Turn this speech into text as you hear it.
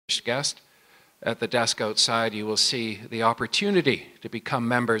guest. At the desk outside, you will see the opportunity to become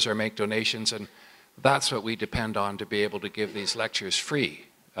members or make donations, and that's what we depend on to be able to give these lectures free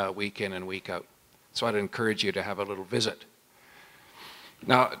week in and week out. So I'd encourage you to have a little visit.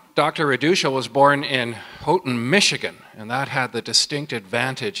 Now, Dr. Raduschel was born in Houghton, Michigan, and that had the distinct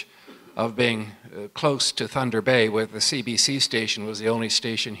advantage of being close to Thunder Bay, where the CBC station was the only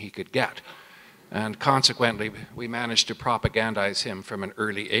station he could get. And consequently, we managed to propagandize him from an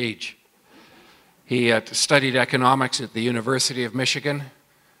early age. He studied economics at the University of Michigan,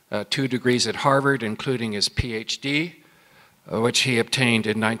 2 degrees at Harvard, including his PhD, which he obtained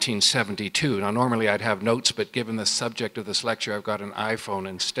in 1972. Now, normally I'd have notes, but given the subject of this lecture, I've got an iPhone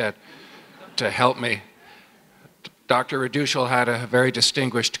instead to help me. Dr. Raduschel had a very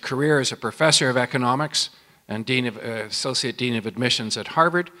distinguished career as a professor of economics and Associate Dean of Admissions at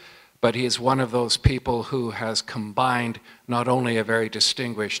Harvard, but he is one of those people who has combined not only a very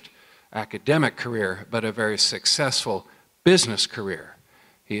distinguished academic career, but a very successful business career.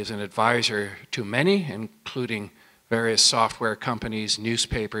 He is an advisor to many, including various software companies,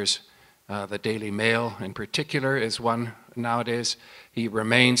 newspapers. The Daily Mail in particular is one nowadays. He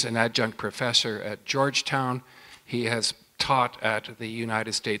remains an adjunct professor at Georgetown. He has taught at the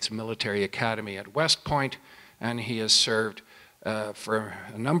United States Military Academy at West Point, and he has served for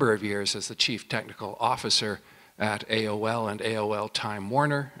a number of years as the Chief Technical Officer at AOL and AOL Time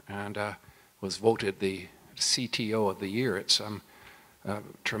Warner, and was voted the CTO of the Year at some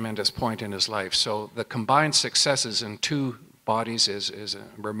tremendous point in his life. So the combined successes in 2 bodies is a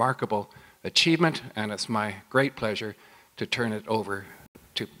remarkable achievement, and it's my great pleasure to turn it over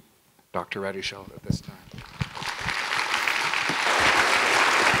to Dr. Raduschel at this time.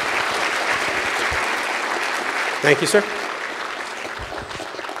 Thank you, sir.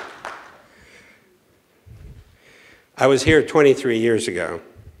 I was here 23 years ago,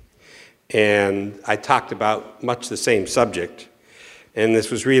 and I talked about much the same subject. And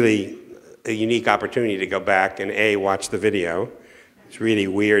this was really a unique opportunity to go back and watch the video. It's really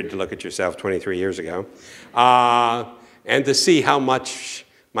weird to look at yourself 23 years ago. And to see how much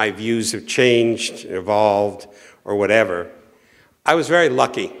my views have changed, evolved, or whatever. I was very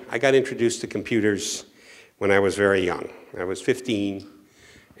lucky. I got introduced to computers when I was very young. I was 15,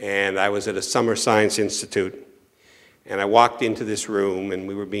 and I was at a summer science institute. And I walked into this room, and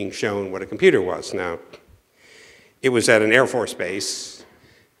we were being shown what a computer was. Now, it was at an Air Force base,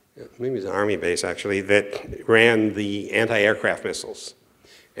 maybe it was an Army base actually, that ran the anti-aircraft missiles.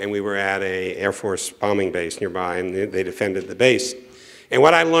 And we were at an Air Force bombing base nearby, and they defended the base. And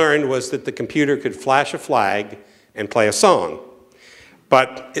what I learned was that the computer could flash a flag and play a song.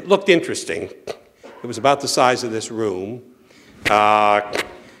 But it looked interesting. It was about the size of this room.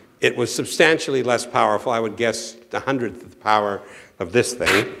 It was substantially less powerful. I would guess the 100th of the power of this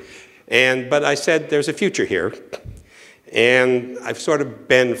thing. But I said, there's a future here. And I've sort of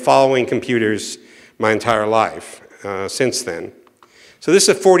been following computers my entire life since then. So this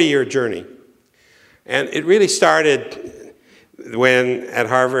is a 40-year journey. And it really started when at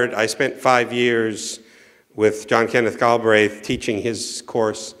Harvard I spent 5 years with John Kenneth Galbraith teaching his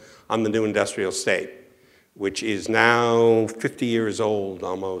course on the new industrial state, which is now 50 years old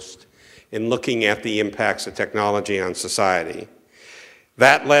almost, in looking at the impacts of technology on society.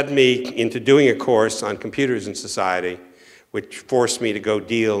 That led me into doing a course on computers in society, which forced me to go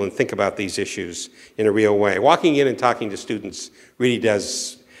deal and think about these issues in a real way. Walking in and talking to students really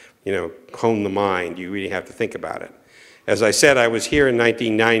does, hone the mind. You really have to think about it. As I said, I was here in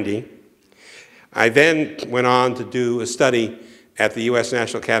 1990. I then went on to do a study at the U.S.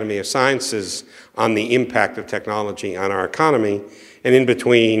 National Academy of Sciences on the impact of technology on our economy. And in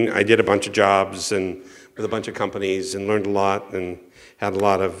between, I did a bunch of jobs and with a bunch of companies and learned a lot and had a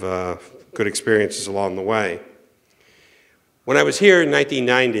lot of good experiences along the way. When I was here in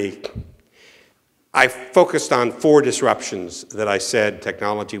 1990, I focused on 4 disruptions that I said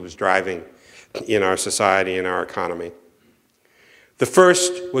technology was driving in our society and our economy. The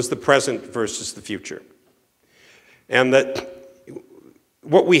first was the present versus the future. And that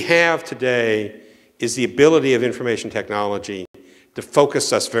what we have today is the ability of information technology to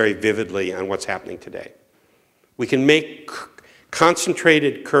focus us very vividly on what's happening today. We can make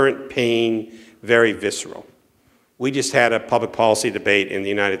concentrated current pain very visceral. We just had a public policy debate in the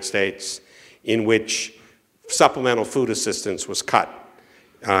United States in which supplemental food assistance was cut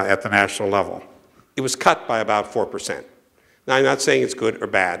at the national level. It was cut by about 4%. Now, I'm not saying it's good or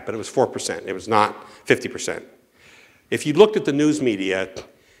bad, but it was 4%. It was not 50%. If you looked at the news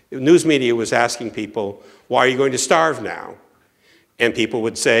media was asking people, why are you going to starve now? And people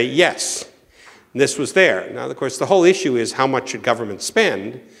would say, yes. And this was there. Now, of course, the whole issue is how much should government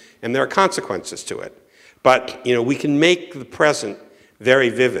spend, and there are consequences to it. But, you know, we can make the present very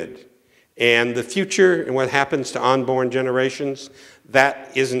vivid. And the future and what happens to unborn generations,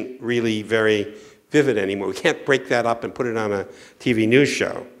 that isn't really very vivid anymore. We can't break that up and put it on a TV news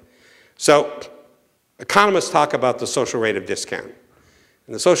show. So economists talk about the social rate of discount.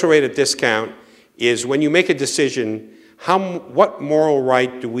 And the social rate of discount is when you make a decision, what moral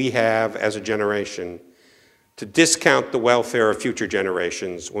right do we have as a generation to discount the welfare of future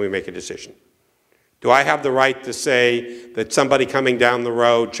generations when we make a decision? Do I have the right to say that somebody coming down the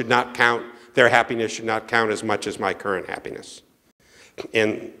road should not count, their happiness should not count as much as my current happiness?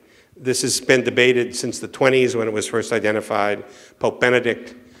 And this has been debated since the 20s when it was first identified. Pope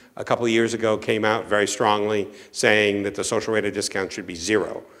Benedict, a couple of years ago, came out very strongly saying that the social rate of discount should be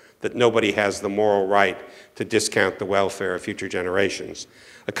 0, that nobody has the moral right to discount the welfare of future generations.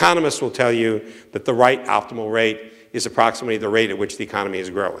 Economists will tell you that the right optimal rate is approximately the rate at which the economy is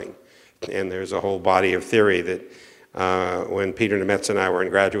growing. And there's a whole body of theory that when Peter Nemetz and I were in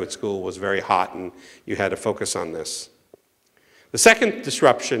graduate school was very hot, and you had to focus on this. The second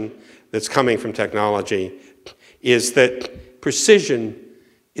disruption that's coming from technology is that precision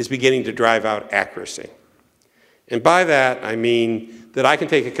is beginning to drive out accuracy. And by that, I mean that I can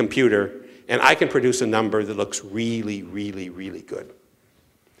take a computer and I can produce a number that looks really, really, really good.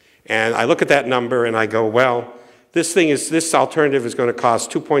 And I look at that number and I go, well, this alternative is going to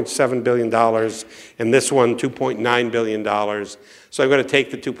cost $2.7 billion, and this one $2.9 billion, so I'm going to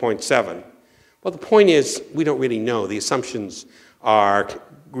take the 2.7. Well, the point is, we don't really know. The assumptions are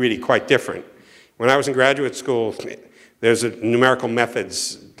really quite different. When I was in graduate school, there's a numerical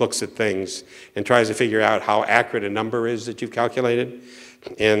methods, looks at things, and tries to figure out how accurate a number is that you've calculated.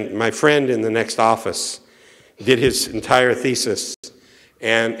 And my friend in the next office did his entire thesis,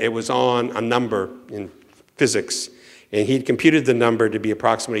 and it was on a number in physics, and he'd computed the number to be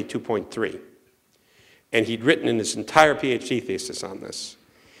approximately 2.3. And he'd written in his entire PhD thesis on this.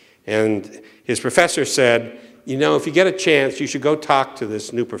 And his professor said, you know, if you get a chance, you should go talk to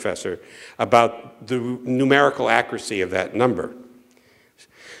this new professor about the numerical accuracy of that number.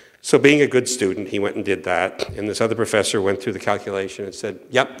 So being a good student, he went and did that, and this other professor went through the calculation and said,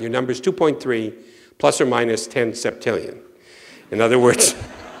 yep, your number's 2.3 plus or minus 10 septillion. In other words,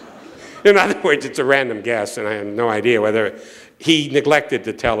 it's a random guess, and I have no idea whether he neglected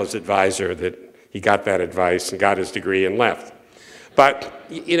to tell his advisor that he got that advice and got his degree and left. But,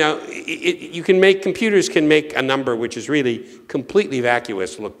 you know, computers can make a number which is really completely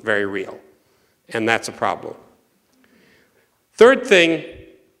vacuous look very real, and that's a problem. Third thing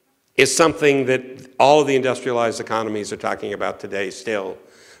is something that all of the industrialized economies are talking about today still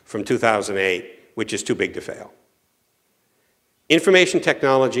from 2008, which is too big to fail. Information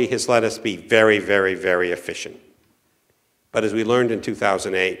technology has let us be very, very, very efficient. But as we learned in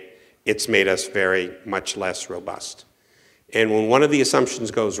 2008, it's made us very much less robust. And when one of the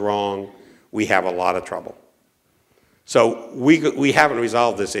assumptions goes wrong, we have a lot of trouble. So we haven't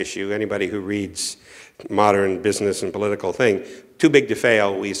resolved this issue. Anybody who reads modern business and political thing, too big to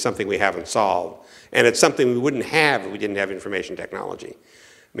fail is something we haven't solved. And it's something we wouldn't have if we didn't have information technology.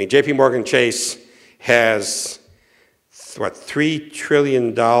 I mean, JP Morgan Chase has what, $3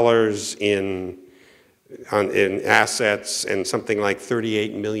 trillion in assets and something like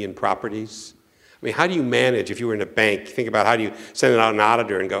 38 million properties. I mean, how do you manage, if you were in a bank, think about how do you send out an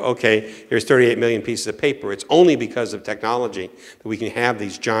auditor and go, okay, here's 38 million pieces of paper. It's only because of technology that we can have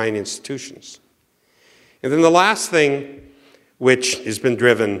these giant institutions. And then the last thing which has been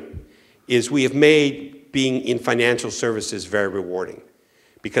driven is we have made being in financial services very rewarding,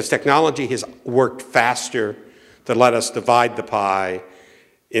 because technology has worked faster to let us divide the pie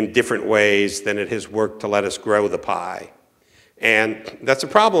in different ways than it has worked to let us grow the pie. And that's a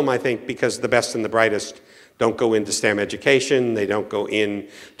problem, I think, because the best and the brightest don't go into STEM education, they don't go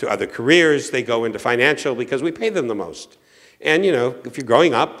into other careers, they go into financial because we pay them the most. And, you know, if you're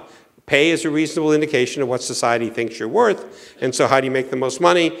growing up, pay is a reasonable indication of what society thinks you're worth, and so how do you make the most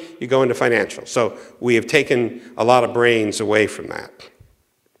money? You go into financial. So we have taken a lot of brains away from that.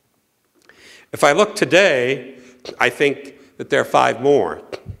 If I look today, I think that there are 5 more.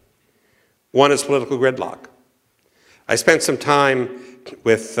 One is political gridlock. I spent some time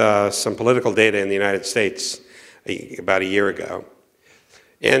with some political data in the United States about a year ago,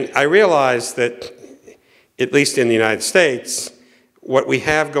 and I realized that, at least in the United States, what we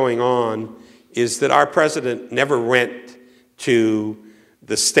have going on is that our president never went to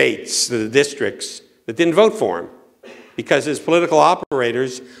the states, the districts that didn't vote for him, because his political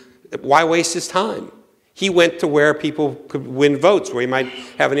operators, why waste his time? He went to where people could win votes, where he might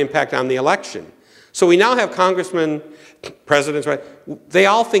have an impact on the election. So we now have congressmen, presidents, right? They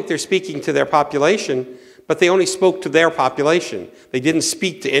all think they're speaking to their population, but they only spoke to their population. They didn't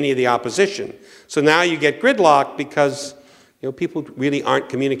speak to any of the opposition. So now you get gridlock because people really aren't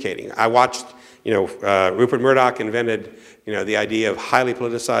communicating. I watched, Rupert Murdoch invented, the idea of highly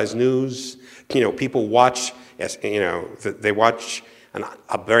politicized news. People watch, they watch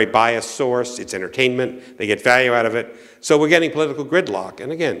a very biased source. It's entertainment. They get value out of it. So we're getting political gridlock.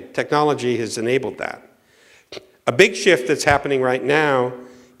 And again, technology has enabled that. A big shift that's happening right now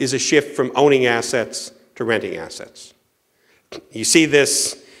is a shift from owning assets to renting assets. You see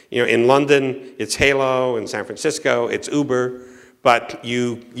this, in London, it's Halo. In San Francisco, it's Uber. But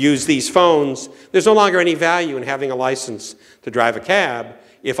you use these phones, there's no longer any value in having a license to drive a cab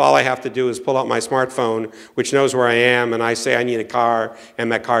if all I have to do is pull out my smartphone, which knows where I am, and I say I need a car,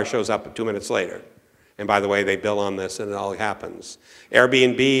 and that car shows up 2 minutes later. And by the way, they bill on this, and it all happens.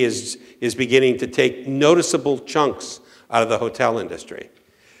 Airbnb is beginning to take noticeable chunks out of the hotel industry.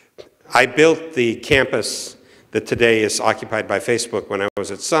 I built the campus that today is occupied by Facebook when I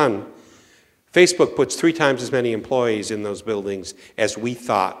was at Sun. Facebook puts 3 times as many employees in those buildings as we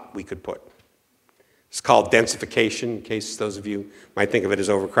thought we could put. It's called densification, in case those of you might think of it as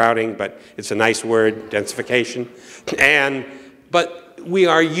overcrowding, but it's a nice word, densification. But we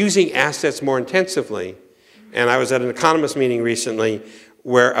are using assets more intensively. And I was at an economist meeting recently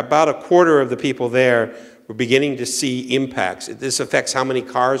where about a quarter of the people there were beginning to see impacts. This affects how many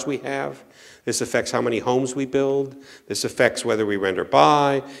cars we have. This affects how many homes we build. This affects whether we rent or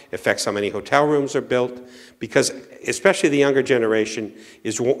buy. It affects how many hotel rooms are built. Because especially the younger generation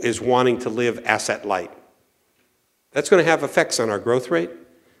is wanting to live asset light. That's going to have effects on our growth rate,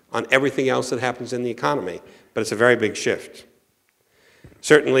 on everything else that happens in the economy. But it's a very big shift.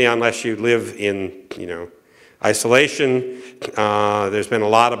 Certainly unless you live in isolation, there's been a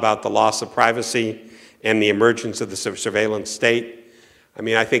lot about the loss of privacy and the emergence of the surveillance state. I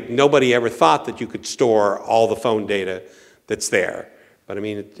mean, I think nobody ever thought that you could store all the phone data that's there. But I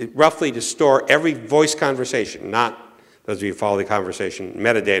mean, roughly to store every voice conversation, not those of you who follow the conversation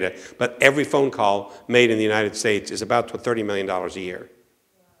metadata, but every phone call made in the United States is about $30 million a year.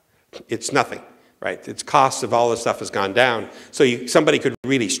 It's nothing, right? Its cost of all this stuff has gone down. So somebody could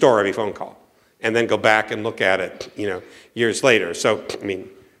really store every phone call and then go back and look at it, years later. So, I mean,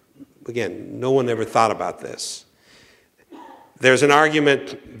 again, no one ever thought about this. There's an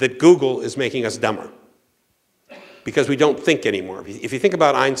argument that Google is making us dumber because we don't think anymore. If you think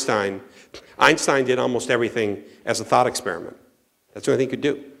about Einstein, Einstein did almost everything as a thought experiment. That's the only thing he could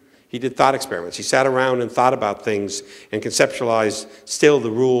do. He did thought experiments. He sat around and thought about things and conceptualized still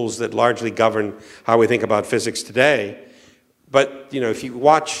the rules that largely govern how we think about physics today. But if you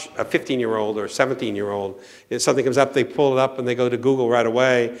watch a 15-year-old or a 17-year-old, if something comes up, they pull it up and they go to Google right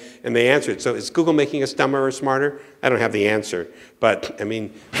away and they answer it. So is Google making us dumber or smarter? I don't have the answer. But I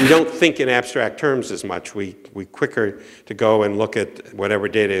mean, we don't think in abstract terms as much. We're quicker to go and look at whatever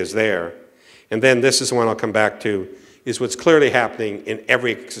data is there. And then this is the one I'll come back to, is what's clearly happening in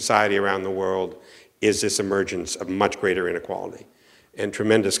every society around the world is this emergence of much greater inequality and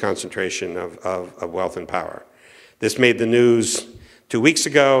tremendous concentration of wealth and power. This made the news 2 weeks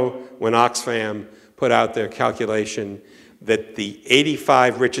ago when Oxfam put out their calculation that the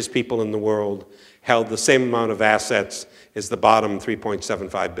 85 richest people in the world held the same amount of assets as the bottom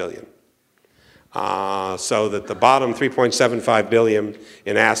 3.75 billion. So that the bottom 3.75 billion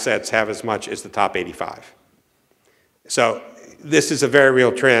in assets have as much as the top 85. So this is a very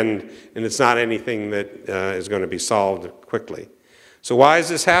real trend, and it's not anything that is going to be solved quickly. So why is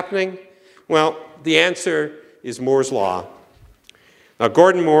this happening? Well, the answer is Moore's Law. Now,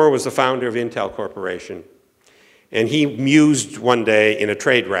 Gordon Moore was the founder of Intel Corporation, and he mused one day in a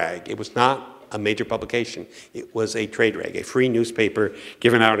trade rag. It was not a major publication. It was a trade rag, a free newspaper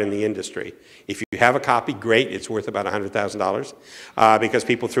given out in the industry. If you have a copy, great. It's worth about $100,000 because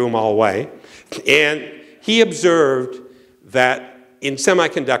people threw them all away. And he observed that in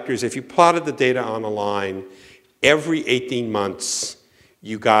semiconductors, if you plotted the data on a line, every 18 months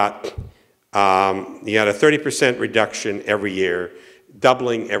you had a 30% reduction every year,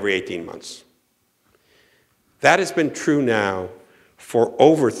 doubling every 18 months. That has been true now for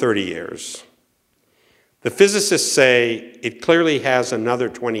over 30 years. The physicists say it clearly has another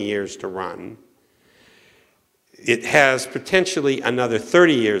 20 years to run. It has potentially another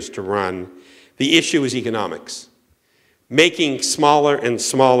 30 years to run. The issue is economics. Making smaller and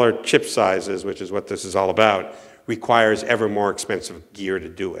smaller chip sizes, which is what this is all about, requires ever more expensive gear to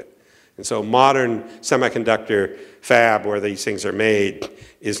do it. And so modern semiconductor fab, where these things are made,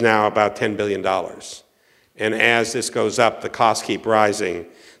 is now about $10 billion. And as this goes up, the costs keep rising.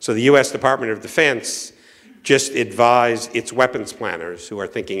 So the US Department of Defense just advised its weapons planners, who are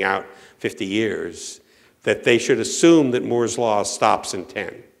thinking out 50 years, that they should assume that Moore's law stops in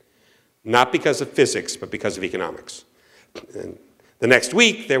 10. Not because of physics, but because of economics. And the next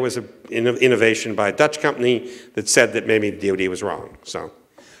week, there was an innovation by a Dutch company that said that maybe the DoD was wrong.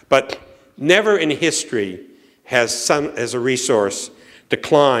 But never in history has a resource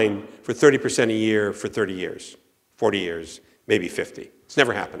declined for 30% a year for 30 years, 40 years, maybe 50. It's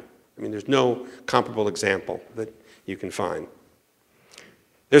never happened. I mean, there's no comparable example that you can find.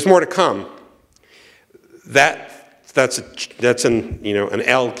 There's more to come. That's an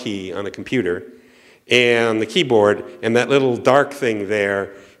L key on a computer, and the keyboard, and that little dark thing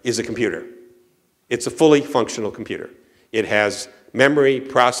there is a computer. It's a fully functional computer. It has memory,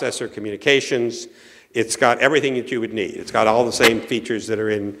 processor, communications. It's got everything that you would need. It's got all the same features that are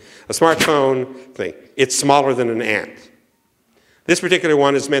in a smartphone thing. It's smaller than an ant. This particular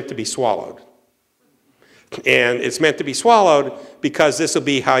one is meant to be swallowed. And it's meant to be swallowed because this will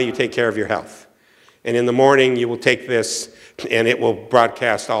be how you take care of your health. And in the morning, you will take this, and it will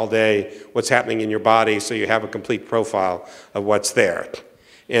broadcast all day what's happening in your body, so you have a complete profile of what's there.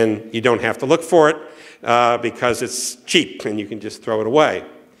 And you don't have to look for it because it's cheap, and you can just throw it away.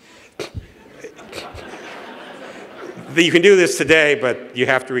 You can do this today, but you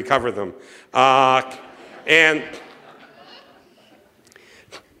have to recover them. And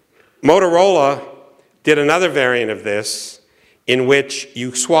Motorola did another variant of this in which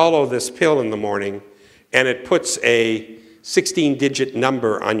you swallow this pill in the morning, and it puts a 16-digit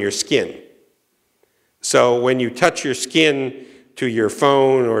number on your skin. So when you touch your skin to your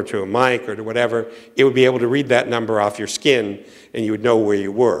phone or to a mic or to whatever, it would be able to read that number off your skin, and you would know where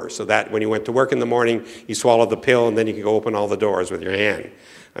you were. So that when you went to work in the morning, you swallowed the pill, and then you could go open all the doors with your hand.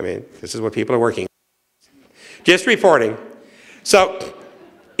 I mean, this is what people are working on. Just reporting. So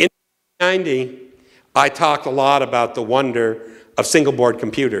in 1990, I talked a lot about the wonder of single-board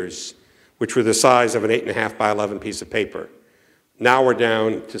computers, which were the size of an 8.5 by 11 piece of paper. Now we're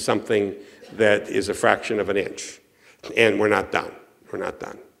down to something that is a fraction of an inch. And we're not done. We're not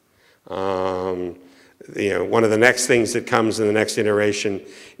done. One of the next things that comes in the next iteration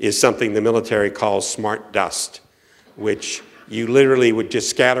is something the military calls smart dust, which you literally would just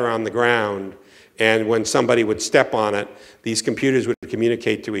scatter on the ground, and when somebody would step on it, these computers would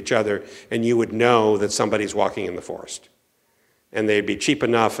communicate to each other, and you would know that somebody's walking in the forest. And they'd be cheap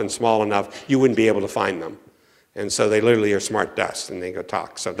enough and small enough, you wouldn't be able to find them. And so they literally are smart dust, and they go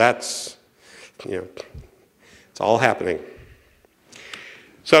talk. So that's, it's all happening.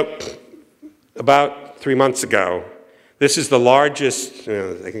 So about 3 months ago, this is the largest,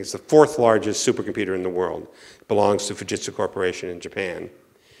 I think it's the 4th largest supercomputer in the world. It belongs to Fujitsu Corporation in Japan.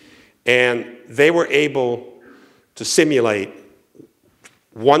 And they were able to simulate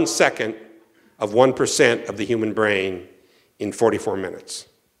 1 second of 1% of the human brain in 44 minutes.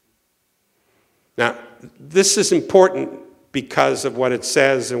 Now, this is important because of what it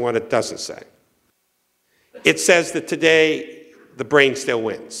says and what it doesn't say. It says that today, the brain still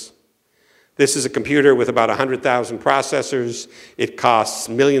wins. This is a computer with about 100,000 processors. It costs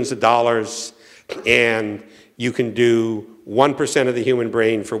millions of dollars, and you can do 1% of the human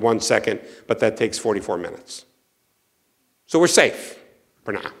brain for 1 second, but that takes 44 minutes. So we're safe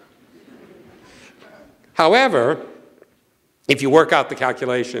for now. However, if you work out the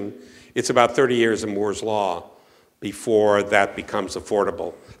calculation, it's about 30 years of Moore's law before that becomes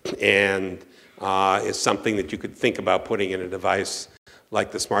affordable, and is something that you could think about putting in a device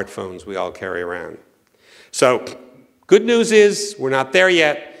like the smartphones we all carry around. So, good news is we're not there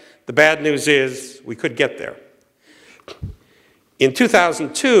yet. The bad news is we could get there. In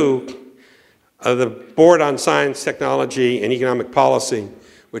 2002, the Board on Science, Technology, and Economic Policy,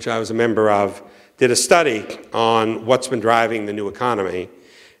 which I was a member of, did a study on what's been driving the new economy.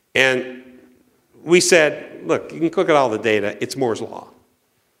 And we said, look, you can look at all the data, it's Moore's law.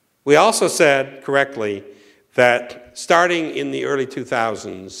 We also said, correctly, that starting in the early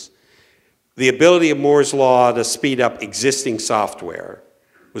 2000s, the ability of Moore's law to speed up existing software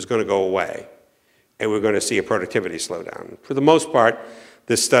was going to go away, and we're going to see a productivity slowdown. For the most part,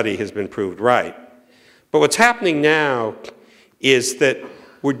 this study has been proved right. But what's happening now is that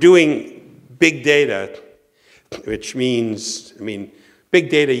we're doing big data, which means, big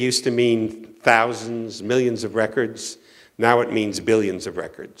data used to mean thousands, millions of records. Now it means billions of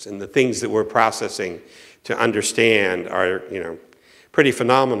records. And the things that we're processing to understand are, pretty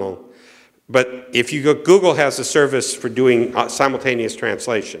phenomenal. But if you go, Google has a service for doing simultaneous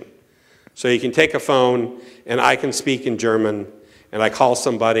translation. So you can take a phone, and I can speak in German, and I call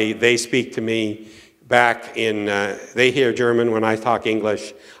somebody, they speak to me, back in, they hear German when I talk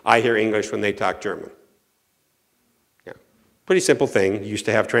English. I hear English when they talk German. Yeah. Pretty simple thing. You used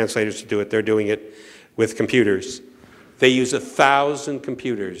to have translators to do it. They're doing it with computers. They use 1,000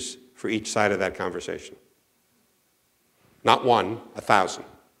 computers for each side of that conversation. Not one, 1,000.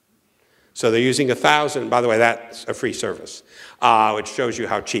 So they're using 1,000. By the way, that's a free service, which shows you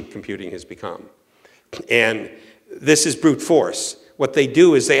how cheap computing has become. And this is brute force. What they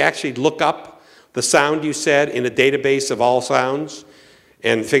do is they actually look up the sound you said in a database of all sounds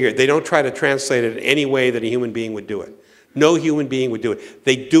and figure they don't try to translate it in any way that a human being would do it. No human being would do it.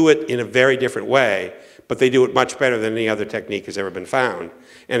 They do it in a very different way, but they do it much better than any other technique has ever been found.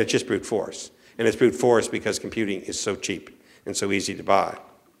 And it's just brute force. And it's brute force because computing is so cheap and so easy to buy.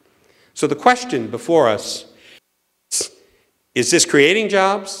 So the question before us is this creating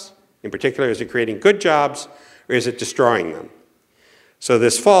jobs? In particular, is it creating good jobs, or is it destroying them? So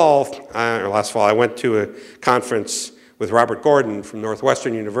this fall, or last fall, I went to a conference with Robert Gordon from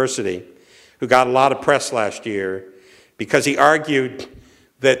Northwestern University, who got a lot of press last year because he argued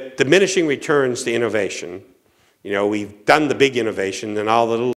that diminishing returns to innovation, you know, we've done the big innovation and all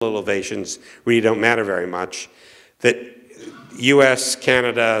the little innovations really don't matter very much, that US,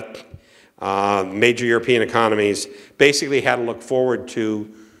 Canada, major European economies basically had to look forward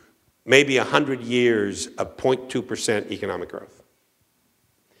to maybe 100 years of 0.2% economic growth.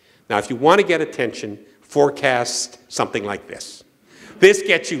 Now, if you want to get attention, forecast something like this. This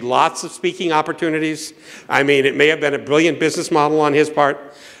gets you lots of speaking opportunities. I mean, it may have been a brilliant business model on his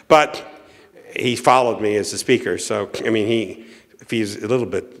part, but he followed me as a speaker. So, I mean, he's a little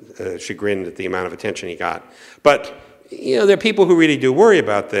bit chagrined at the amount of attention he got. But, you know, there are people who really do worry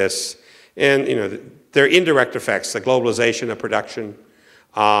about this. And, you know, there are indirect effects, the globalization of production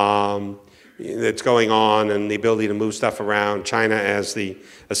that's going on and the ability to move stuff around, China as the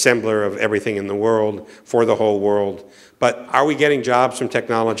assembler of everything in the world for the whole world. But are we getting jobs from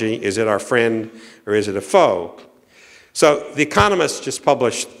technology? Is it our friend or is it a foe? So the economists just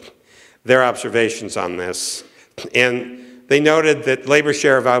published their observations on this. And they noted that labor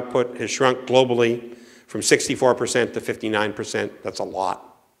share of output has shrunk globally from 64% to 59%. That's a lot.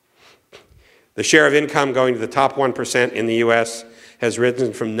 The share of income going to the top 1% in the US has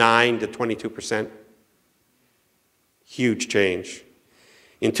risen from 9 to 22%. Huge change.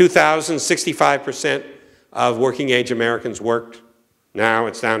 In 2000, 65% of working age Americans worked. Now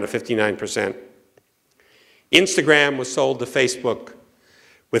it's down to 59%. Instagram was sold to Facebook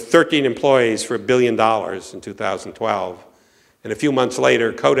with 13 employees for $1 billion in 2012. And a few months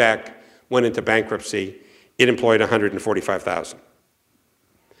later, Kodak went into bankruptcy. It employed 145,000.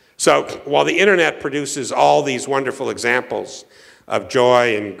 So while the internet produces all these wonderful examples of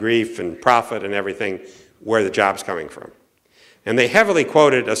joy and grief and profit and everything, where are the jobs coming from? And they heavily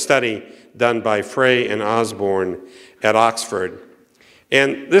quoted a study done by Frey and Osborne at Oxford.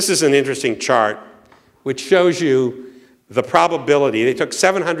 And this is an interesting chart which shows you the probability. They took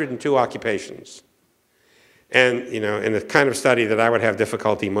 702 occupations. And, you know, in a kind of study that I would have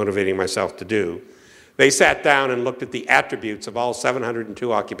difficulty motivating myself to do, they sat down and looked at the attributes of all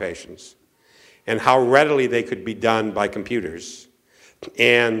 702 occupations and how readily they could be done by computers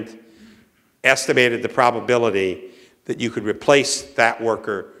and estimated the probability that you could replace that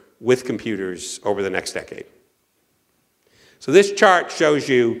worker with computers over the next decade. So this chart shows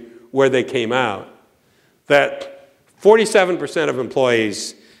you where they came out, that 47% of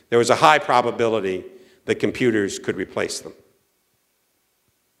employees, there was a high probability that computers could replace them.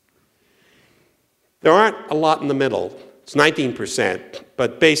 There aren't a lot in the middle. It's 19%,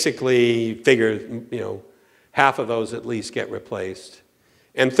 but basically figure, you know, half of those at least get replaced.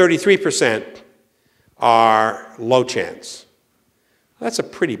 And 33% are low chance. That's a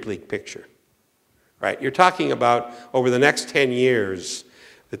pretty bleak picture, right? You're talking about over the next 10 years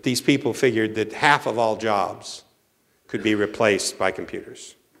that these people figured that half of all jobs could be replaced by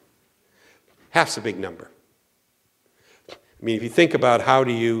computers. Half's a big number. I mean, if you think about how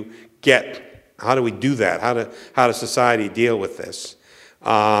do we do that? How does society deal with this?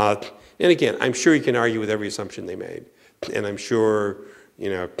 And again, I'm sure you can argue with every assumption they made. And I'm sure, you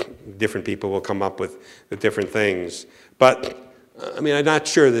know, different people will come up with different things. But, I mean, I'm not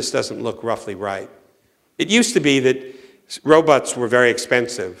sure this doesn't look roughly right. It used to be that robots were very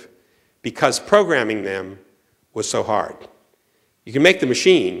expensive because programming them was so hard. You can make the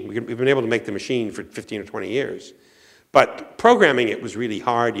machine. We've been able to make the machine for 15 or 20 years. But programming it was really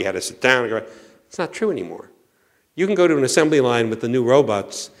hard. You had to sit down and go. It's not true anymore. You can go to an assembly line with the new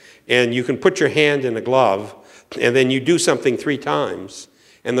robots, and you can put your hand in a glove, and then you do something 3 times,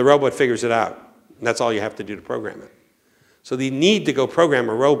 and the robot figures it out. And that's all you have to do to program it. So the need to go program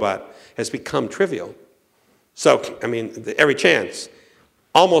a robot has become trivial. So, I mean, every chance.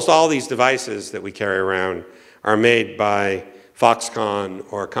 Almost all these devices that we carry around are made by Foxconn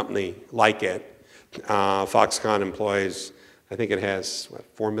or a company like it. Foxconn employs, I think it has, what,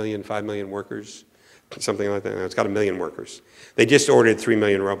 4 million, 5 million workers? Something like that. It's got 1 million workers. They just ordered 3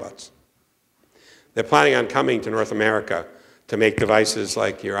 million robots. They're planning on coming to North America to make devices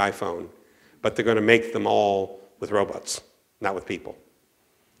like your iPhone, but they're going to make them all with robots, not with people.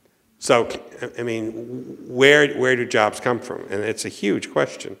 So, I mean, where do jobs come from? And it's a huge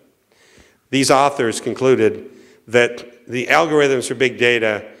question. These authors concluded that the algorithms for big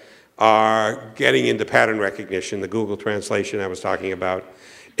data are getting into pattern recognition, the Google translation I was talking about,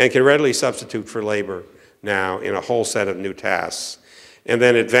 and can readily substitute for labor now in a whole set of new tasks. And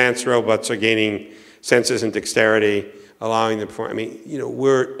then advanced robots are gaining senses and dexterity, allowing them to perform. I mean, you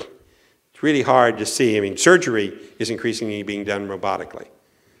know, it's really hard to see. I mean, surgery is increasingly being done robotically.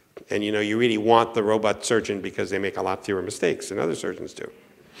 And you know, you really want the robot surgeon because they make a lot fewer mistakes than other surgeons do.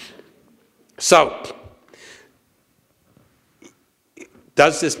 So,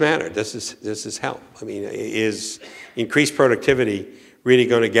 does this matter? Does this help? I mean, is increased productivity really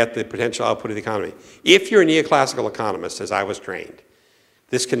going to get the potential output of the economy? If you're a neoclassical economist, as I was trained,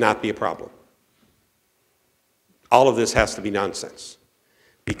 this cannot be a problem. All of this has to be nonsense.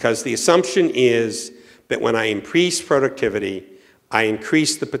 Because the assumption is that when I increase productivity, I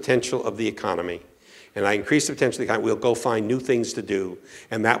increase the potential of the economy. And I increase the potential of the economy, we'll go find new things to do,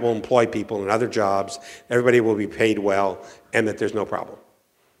 and that will employ people in other jobs, everybody will be paid well, and that there's no problem.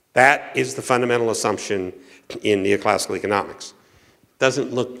 That is the fundamental assumption in neoclassical economics.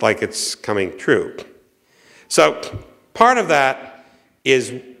 Doesn't look like it's coming true. So part of that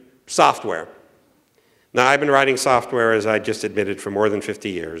is software. Now, I've been writing software, as I just admitted, for more than 50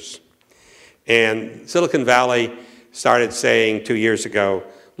 years. And Silicon Valley started saying 2 years ago,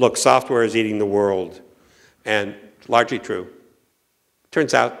 look, software is eating the world, and largely true.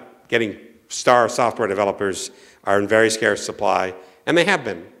 Turns out getting star software developers are in very scarce supply, and they have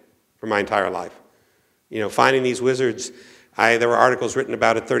been for my entire life. You know, finding these wizards, there were articles written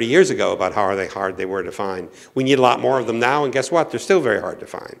about it 30 years ago about how hard they were to find. We need a lot more of them now, and guess what? They're still very hard to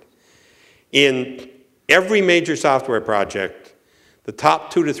find. In every major software project, the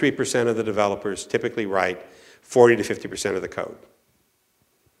top 2 to 3% of the developers typically write 40 to 50% of the code.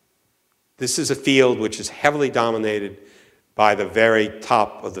 This is a field which is heavily dominated by the very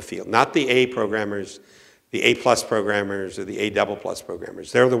top of the field, not the A programmers, the A+ programmers, or the A++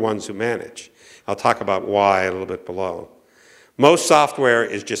 programmers. They're the ones who manage. I'll talk about why a little bit below. Most software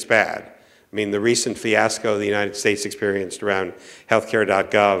is just bad. I mean, the recent fiasco the United States experienced around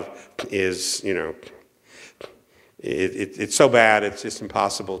healthcare.gov is, you know, it's so bad, it's just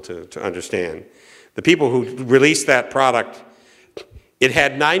impossible to understand. The people who released that product, it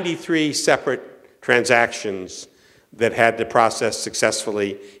had 93 separate transactions that had to process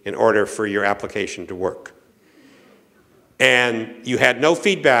successfully in order for your application to work. And you had no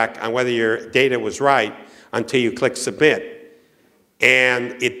feedback on whether your data was right until you clicked submit.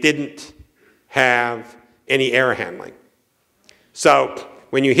 And it didn't have any error handling. So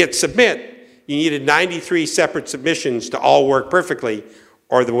when you hit submit, you needed 93 separate submissions to all work perfectly,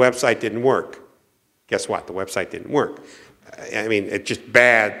 or the website didn't work. Guess what? The website didn't work. I mean, it's just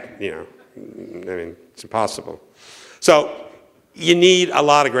bad, you know. I mean, it's impossible. So you need a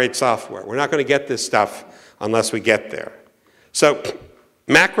lot of great software. We're not going to get this stuff unless we get there. So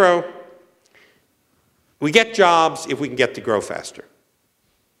macro, we get jobs if we can get to grow faster.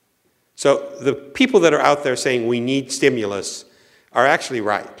 So the people that are out there saying we need stimulus are actually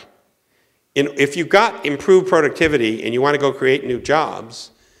right. If you've got improved productivity and you want to go create new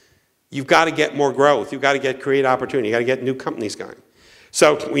jobs, you've got to get more growth. You've got to create opportunity. You've got to get new companies going.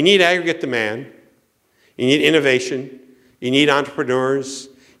 So we need aggregate demand. You need innovation. You need entrepreneurs.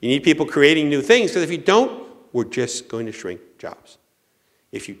 You need people creating new things, because if you don't, we're just going to shrink jobs.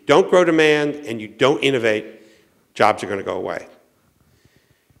 If you don't grow demand and you don't innovate, jobs are going to go away.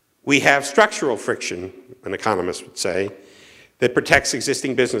 We have structural friction, an economist would say, that protects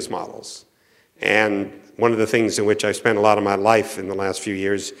existing business models. And one of the things in which I've spent a lot of my life in the last few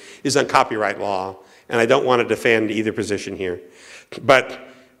years is on copyright law. And I don't want to defend either position here. But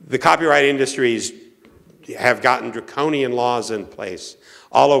the copyright industries have gotten draconian laws in place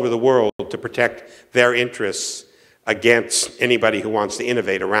all over the world to protect their interests against anybody who wants to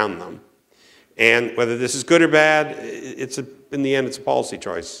innovate around them. And whether this is good or bad, in the end, it's a policy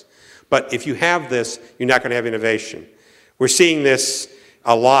choice. But if you have this, you're not going to have innovation. We're seeing this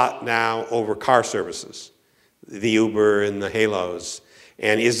a lot now over car services, the Uber and the Halos.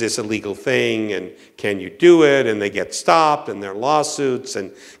 and is this a legal thing, and can you do it, and they get stopped, and there are lawsuits,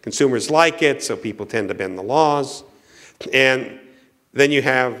 and consumers like it, so people tend to bend the laws. And then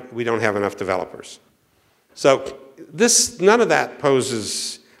we don't have enough developers. So none of that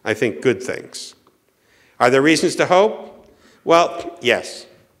poses, I think, good things. Are there reasons to hope? Well, yes.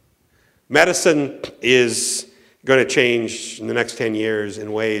 Medicine is going to change in the next 10 years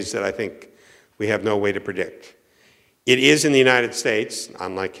in ways that I think we have no way to predict. It is in the United States,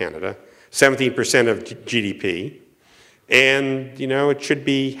 unlike Canada, 17% of GDP, and it should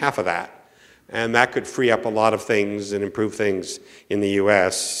be half of that. And that could free up a lot of things and improve things in the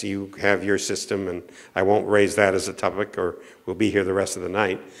US. You have your system, and I won't raise that as a topic, or we'll be here the rest of the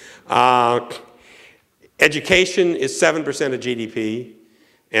night. Education is 7% of GDP,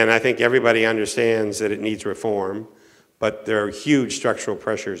 and I think everybody understands that it needs reform, but there are huge structural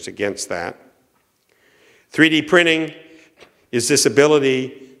pressures against that. 3D printing is this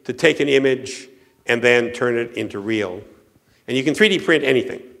ability to take an image and then turn it into real. And you can 3D print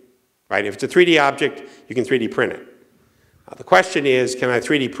anything. Right? If it's a 3D object, you can 3D print it. The question is, can I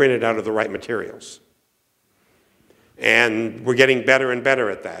 3D print it out of the right materials? And we're getting better and better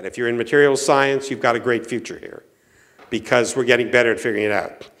at that. If you're in materials science, you've got a great future here, because we're getting better at figuring it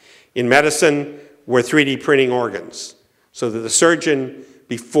out. In medicine, we're 3D printing organs, so that the surgeon,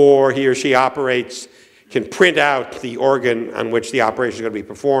 before he or she operates, can print out the organ on which the operation is going to be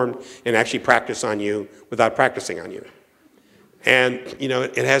performed and actually practice on you without practicing on you. And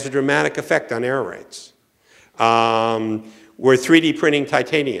it has a dramatic effect on error rates. We're 3D printing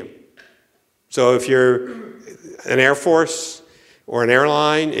titanium. So if you're an Air Force or an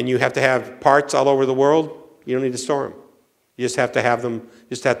airline and you have to have parts all over the world, you don't need to store them. You just have to have them,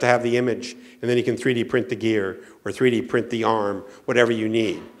 just have to have the image, and then you can 3D print the gear or 3D print the arm, whatever you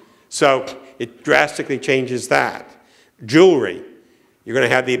need. So it drastically changes that. Jewelry. You're going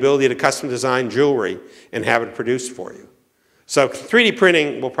to have the ability to custom design jewelry and have it produced for you. So 3D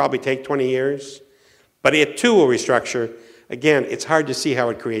printing will probably take 20 years, but it too will restructure. Again, it's hard to see how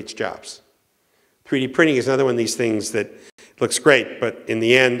it creates jobs. 3D printing is another one of these things that looks great, but in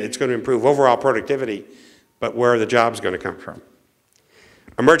the end, it's going to improve overall productivity, but where are the jobs going to come from?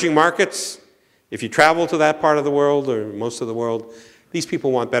 Emerging markets, if you travel to that part of the world, or most of the world, these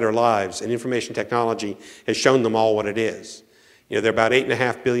people want better lives, and information technology has shown them all what it is. There are about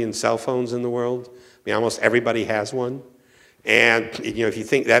 8.5 billion cell phones in the world. I mean, almost everybody has one. And if you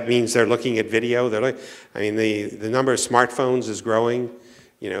think that means they're looking at video, the number of smartphones is growing,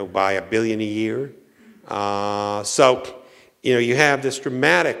 by 1 billion a year. So you have this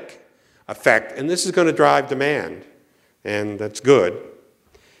dramatic effect, and this is going to drive demand, and that's good.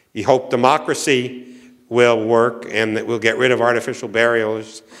 You hope democracy will work, and that we'll get rid of artificial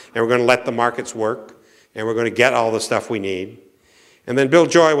barriers, and we're going to let the markets work, and we're going to get all the stuff we need. And then Bill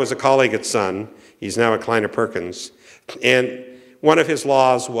Joy was a colleague at Sun. He's now at Kleiner Perkins. And one of his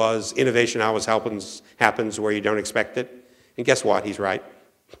laws was innovation always happens where you don't expect it. And guess what? He's right.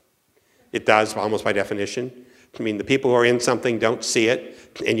 It does, almost by definition. I mean, the people who are in something don't see it,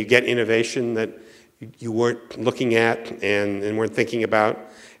 and you get innovation that you weren't looking at and weren't thinking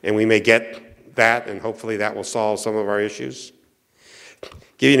about, and we may get that, and hopefully that will solve some of our issues.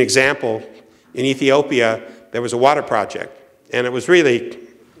 Give you an example. In Ethiopia, there was a water project, and it was really a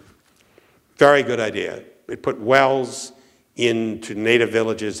very good idea. It put wells into native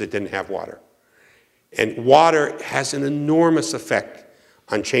villages that didn't have water. And water has an enormous effect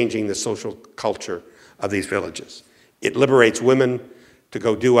on changing the social culture of these villages. It liberates women to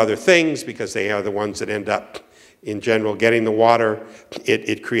go do other things because they are the ones that end up, in general, getting the water.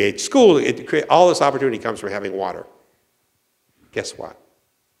 It creates school. All this opportunity comes from having water. Guess what?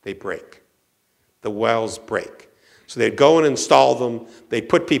 They break. The wells break. So they'd go and install them, they'd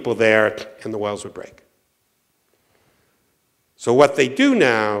put people there, and the wells would break. So what they do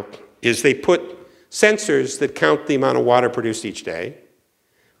now is they put sensors that count the amount of water produced each day.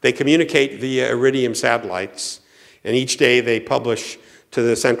 They communicate via Iridium satellites, and each day they publish to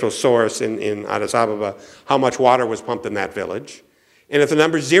the central source in Addis Ababa how much water was pumped in that village. And if the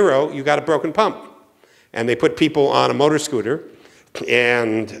number's 0, you got a broken pump. And they put people on a motor scooter,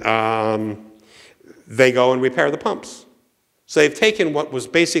 and they go and repair the pumps. So they've taken what was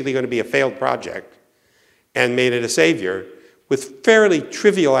basically going to be a failed project and made it a savior with fairly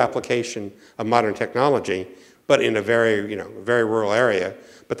trivial application of modern technology, but in a very, very rural area.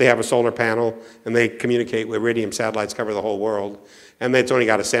 But they have a solar panel, and they communicate with Iridium satellites, cover the whole world, and it's only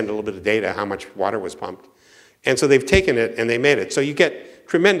got to send a little bit of data how much water was pumped. And so they've taken it and they made it. So you get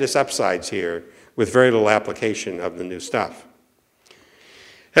tremendous upsides here with very little application of the new stuff.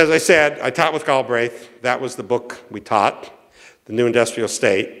 As I said, I taught with Galbraith. That was the book we taught. the new industrial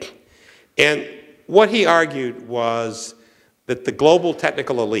state. And what he argued was that the global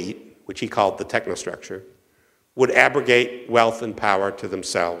technical elite, which he called the technostructure, would abrogate wealth and power to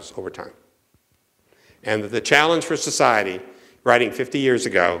themselves over time. And that the challenge for society, writing 50 years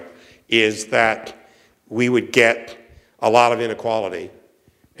ago, is that we would get a lot of inequality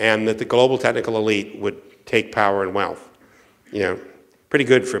and that the global technical elite would take power and wealth. You know, pretty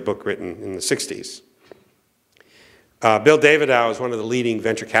good for a book written in the 60s. Bill Davidow is one of the leading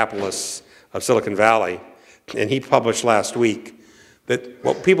venture capitalists of Silicon Valley, and he published last week that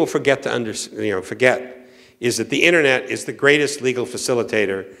what people forget to forget is that the internet is the greatest legal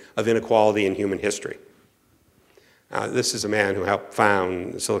facilitator of inequality in human history. This is a man who helped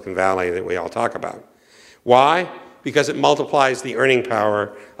found Silicon Valley that we all talk about. Why? Because it multiplies the earning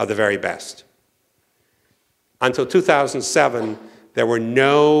power of the very best. Until 2007, there were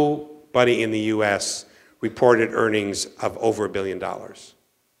nobody in the US reported earnings of over $1 billion.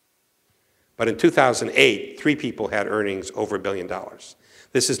 But in 2008, 3 people had earnings over $1 billion.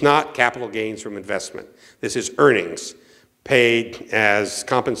 This is not capital gains from investment. This is earnings paid as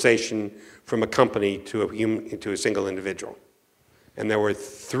compensation from a company to a single individual. And there were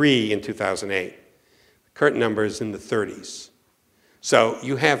 3 in 2008. The current number is in the 30s. So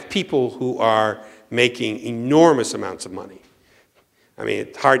you have people who are making enormous amounts of money. I mean,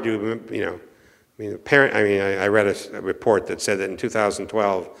 it's hard to, I read a report that said that in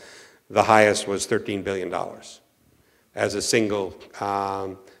 2012, the highest was $13 billion as a single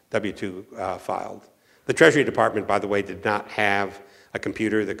W-2 filed. The Treasury Department, by the way, did not have a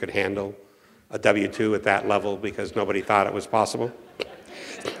computer that could handle a W-2 at that level because nobody thought it was possible.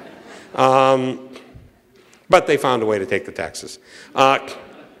 But they found a way to take the taxes. But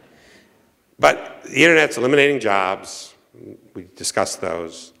the internet's eliminating jobs. We discussed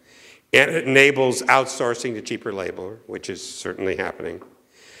those. And it enables outsourcing to cheaper labor, which is certainly happening.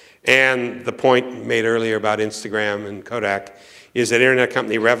 And the point made earlier about Instagram and Kodak is that internet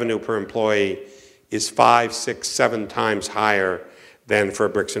company revenue per employee is 5, 6, 7 times higher than for a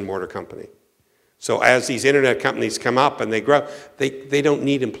bricks and mortar company. So as these internet companies come up and they grow, they don't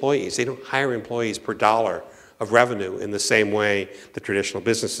need employees. They don't hire employees per dollar of revenue in the same way the traditional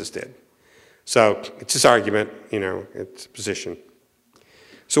businesses did. So it's this argument, it's a position.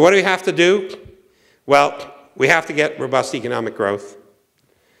 So what do we have to do? Well, we have to get robust economic growth.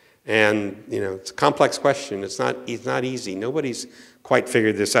 And, it's a complex question. It's not easy. Nobody's quite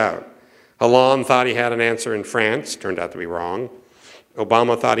figured this out. Hollande thought he had an answer in France, turned out to be wrong.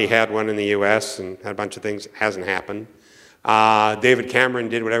 Obama thought he had one in the US and had a bunch of things, hasn't happened. David Cameron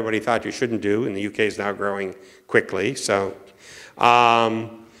did what everybody thought you shouldn't do, and the UK is now growing quickly. So,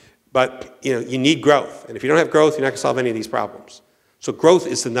 but you need growth, and if you don't have growth, you're not going to solve any of these problems. So growth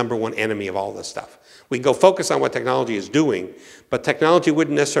is the #1 enemy of all this stuff. We can go focus on what technology is doing, but technology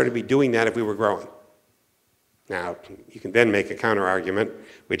wouldn't necessarily be doing that if we were growing. Now, you can then make a counter argument,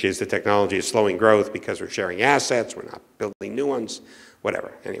 which is the technology is slowing growth because we're sharing assets, we're not building new ones,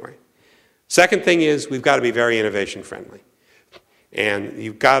 whatever, anyway. Second thing is we've got to be very innovation friendly. And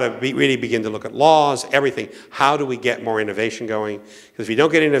you've got to really begin to look at laws, everything. How do we get more innovation going? Because if you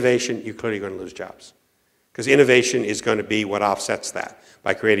don't get innovation, you're clearly going to lose jobs. Because innovation is going to be what offsets that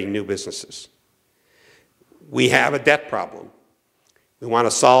by creating new businesses. We have a debt problem. We want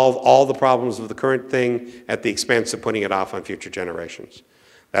to solve all the problems of the current thing at the expense of putting it off on future generations.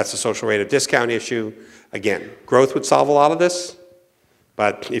 That's the social rate of discount issue. Again, growth would solve a lot of this,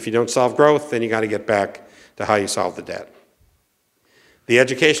 but if you don't solve growth, then you got to get back to how you solve the debt. The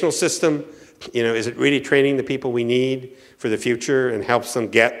educational system, is it really training the people we need for the future and helps them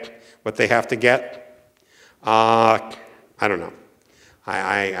get what they have to get? I don't know.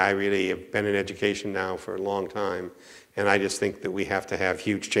 I really have been in education now for a long time, and I just think that we have to have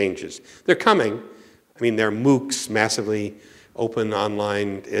huge changes. They're coming. I mean, there are MOOCs, massively open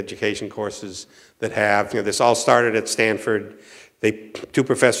online education courses that have, this all started at Stanford. 2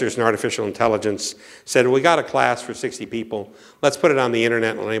 professors in artificial intelligence said, well, we got a class for 60 people. Let's put it on the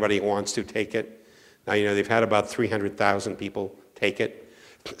internet and let anybody who wants to take it. Now, they've had about 300,000 people take it.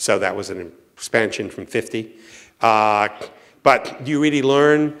 So that was an expansion from 50. But do you really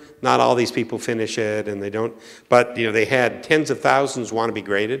learn? Not all these people finish it, and they don't. But they had tens of thousands want to be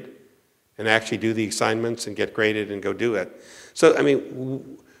graded and actually do the assignments and get graded and go do it. So, I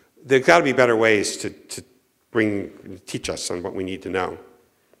mean, there's got to be better ways to teach us on what we need to know.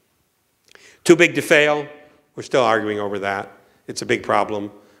 Too big to fail. We're still arguing over that. It's a big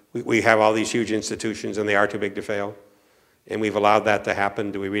problem. We have all these huge institutions, and they are too big to fail. And we've allowed that to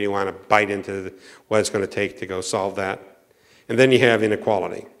happen. Do we really want to bite into what it's going to take to go solve that? And then you have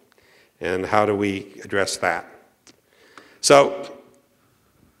inequality. And how do we address that? So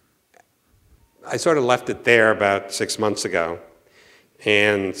I sort of left it there about 6 months ago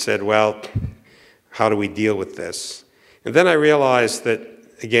and said, well, how do we deal with this? And then I realized that,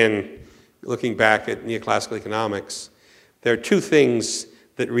 again, looking back at neoclassical economics, there are two things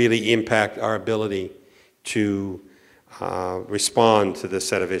that really impact our ability to respond to this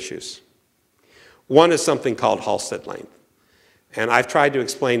set of issues. One is something called Halstead length. And I've tried to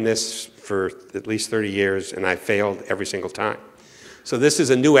explain this for at least 30 years, and I failed every single time. So this is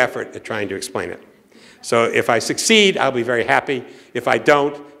a new effort at trying to explain it. So if I succeed, I'll be very happy. If I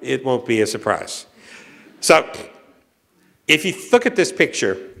don't, it won't be a surprise. So if you look at this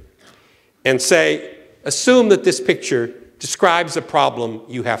picture and say, assume that this picture describes a problem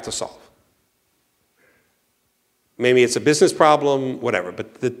you have to solve. Maybe it's a business problem, whatever,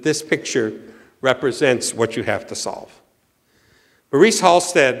 but this picture represents what you have to solve. Maurice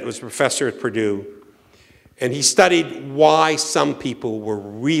Halstead was a professor at Purdue, and he studied why some people were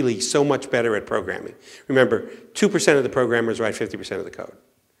really so much better at programming. Remember, 2% of the programmers write 50% of the code.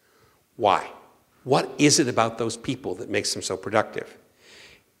 Why? What is it about those people that makes them so productive?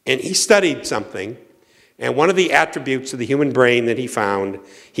 And he studied something, and one of the attributes of the human brain that he found,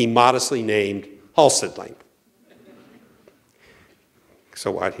 he modestly named Halstead length.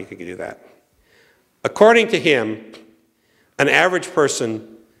 So why he could do that? According to him, an average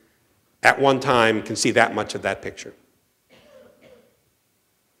person at one time can see that much of that picture.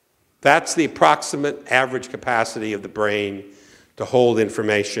 That's the approximate average capacity of the brain to hold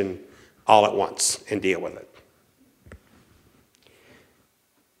information all at once and deal with it.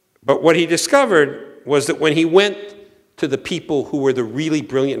 But what he discovered was that when he went to the people who were the really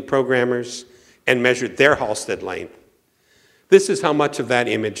brilliant programmers and measured their Halstead length, this is how much of that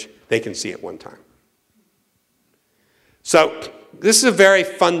image they can see at one time. So this is a very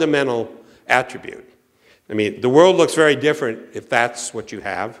fundamental attribute. I mean, the world looks very different if that's what you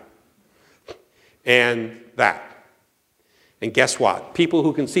have, and that. And guess what? People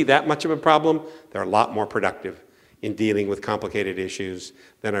who can see that much of a problem, they're a lot more productive in dealing with complicated issues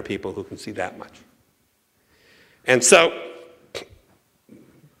than are people who can see that much. And so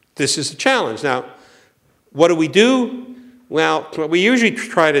this is a challenge. Now, what do we do? Well, what we usually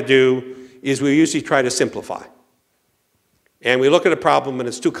try to do is we usually try to simplify. And we look at a problem and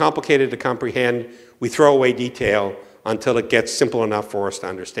it's too complicated to comprehend. We throw away detail until it gets simple enough for us to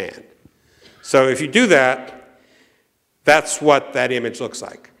understand. So if you do that, that's what that image looks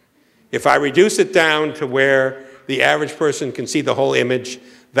like. If I reduce it down to where the average person can see the whole image,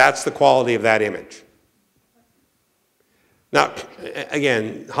 that's the quality of that image. Now,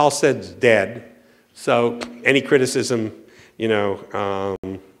 again, Halstead's dead, so any criticism, you know,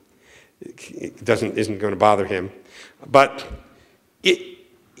 isn't going to bother him. But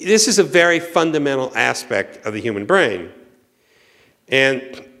this is a very fundamental aspect of the human brain.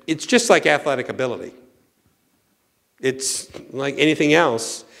 And it's just like athletic ability. It's like anything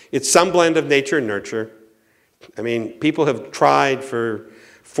else. It's some blend of nature and nurture. I mean, people have tried for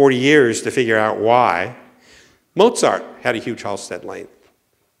 40 years to figure out why. Mozart had a huge Halstead length.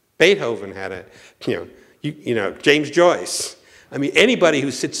 Beethoven had a, James Joyce. I mean, anybody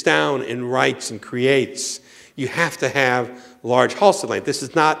who sits down and writes and creates, you have to have large Halstead length. This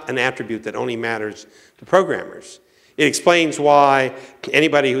is not an attribute that only matters to programmers. It explains why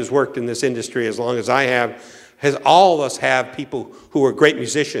anybody who's worked in this industry as long as I have, all of us have people who are great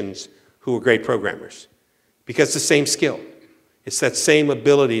musicians who are great programmers. Because it's the same skill. It's that same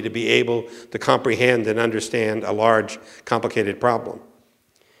ability to be able to comprehend and understand a large, complicated problem.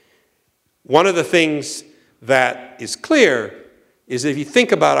 One of the things that is clear is if you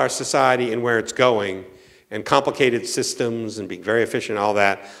think about our society and where it's going, and complicated systems and being very efficient and all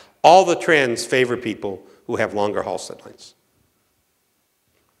that, all the trends favor people who have longer Halstead lengths.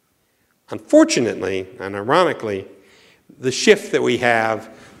 Unfortunately, and ironically, the shift that we have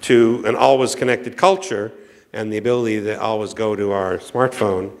to an always connected culture and the ability to always go to our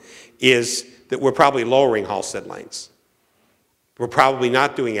smartphone is that we're probably lowering Halstead lengths. We're probably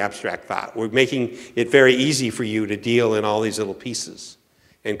not doing abstract thought. We're making it very easy for you to deal in all these little pieces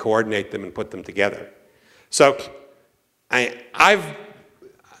and coordinate them and put them together. So I've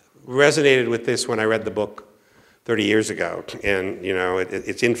resonated with this when I read the book 30 years ago, and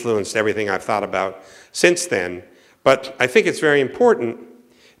it's influenced everything I've thought about since then. But I think it's very important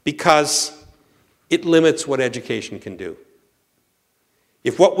because it limits what education can do.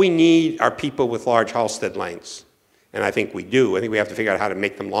 If what we need are people with large Halstead lengths, and I think we do, I think we have to figure out how to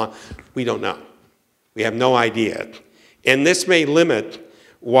make them long, we don't know. We have no idea. And this may limit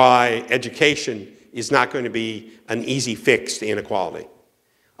why education is not going to be an easy fix to inequality.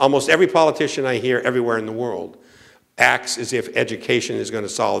 Almost every politician I hear everywhere in the world acts as if education is going to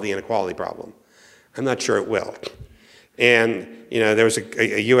solve the inequality problem. I'm not sure it will. And there was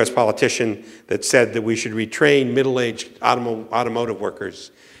a US politician that said that we should retrain middle-aged automotive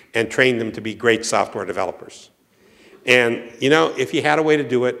workers and train them to be great software developers. And if he had a way to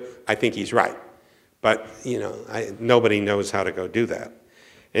do it, I think he's right. But nobody knows how to go do that.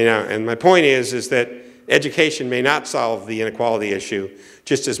 And my point is that education may not solve the inequality issue,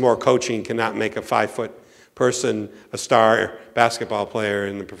 just as more coaching cannot make a 5-foot person a star basketball player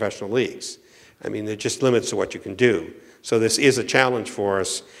in the professional leagues. I mean, there are just limits to what you can do. So this is a challenge for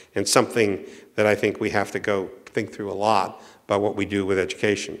us and something that I think we have to go think through a lot about what we do with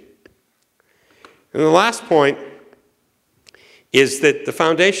education. And the last point is that the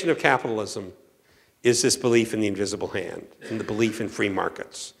foundation of capitalism is this belief in the invisible hand and the belief in free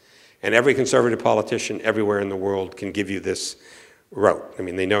markets. And every conservative politician everywhere in the world can give you this rote. I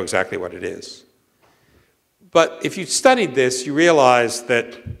mean, they know exactly what it is. But if you studied this, you realize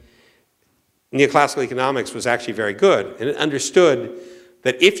that neoclassical economics was actually very good, and it understood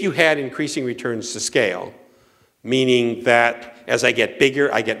that if you had increasing returns to scale, meaning that as I get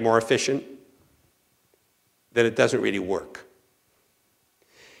bigger, I get more efficient, that it doesn't really work.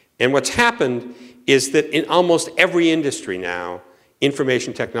 And what's happened is that in almost every industry now,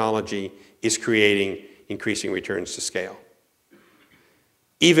 information technology is creating increasing returns to scale.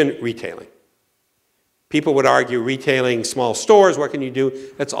 Even retailing. People would argue retailing small stores, what can you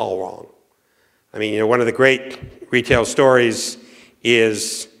do? That's all wrong. I mean, one of the great retail stories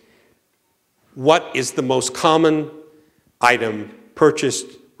is what is the most common item purchased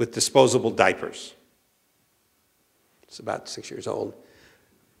with disposable diapers? It's about 6 years old.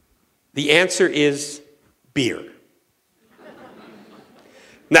 The answer is beer.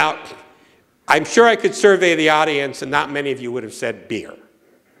 Now, I'm sure I could survey the audience and not many of you would have said beer.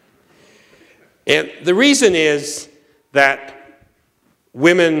 And the reason is that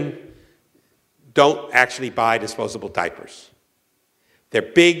women don't actually buy disposable diapers. They're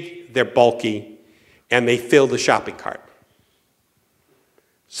big, they're bulky, and they fill the shopping cart.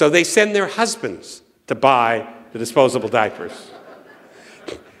 So they send their husbands to buy the disposable diapers.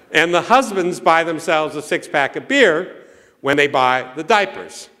 And the husbands buy themselves a 6-pack of beer when they buy the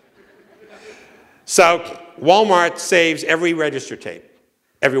diapers. So Walmart saves every register tape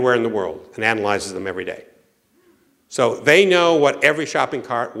everywhere in the world and analyzes them every day. So they know what every shopping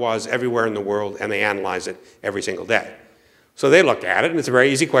cart was everywhere in the world, and they analyze it every single day. So they look at it, and it's a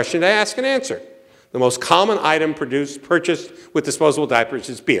very easy question to ask and answer. The most common item purchased with disposable diapers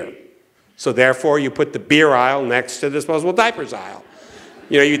is beer. So therefore, you put the beer aisle next to the disposable diapers aisle.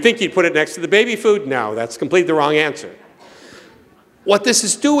 You'd think you'd put it next to the baby food. No, that's completely the wrong answer. What this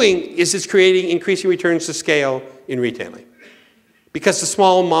is doing is it's creating increasing returns to scale in retailing. Because the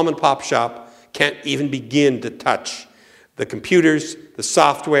small mom and pop shop can't even begin to touch the computers, the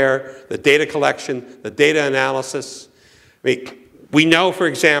software, the data collection, the data analysis. I mean, we know, for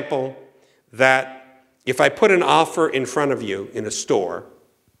example, that if I put an offer in front of you in a store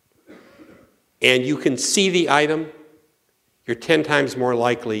and you can see the item, you're 10 times more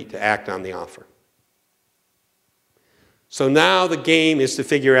likely to act on the offer. So now the game is to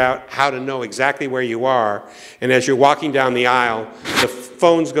figure out how to know exactly where you are, and as you're walking down the aisle, the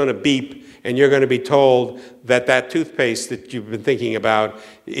phone's going to beep, and you're going to be told that that toothpaste that you've been thinking about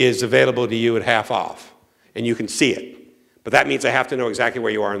is available to you at half off, and you can see it. But that means I have to know exactly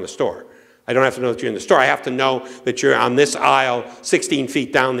where you are in the store. I don't have to know that you're in the store. I have to know that you're on this aisle, 16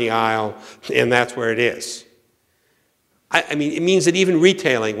 feet down the aisle, and that's where it is. I mean, it means that even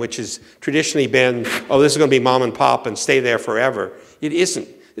retailing, which has traditionally been, oh, this is going to be mom and pop and stay there forever, it isn't.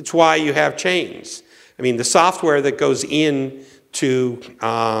 It's why you have chains. I mean, the software that goes into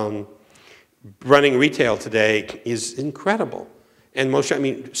running retail today is incredible. And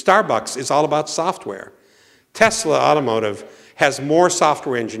Starbucks is all about software. Tesla Automotive has more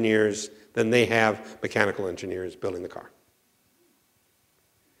software engineers than they have mechanical engineers building the car.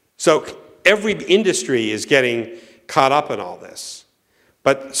 So every industry is getting caught up in all this.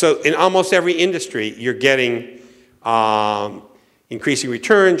 But so in almost every industry, you're getting increasing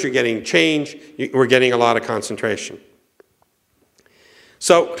returns, you're getting change, we're getting a lot of concentration.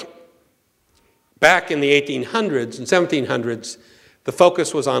 So back in the 1800s and 1700s, the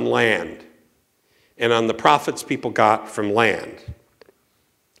focus was on land and on the profits people got from land.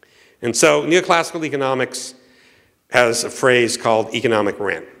 And so neoclassical economics has a phrase called economic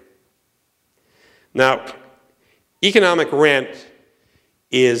rent. Now, economic rent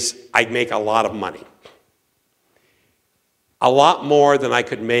is I make a lot of money. A lot more than I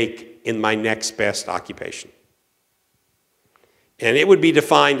could make in my next best occupation. And it would be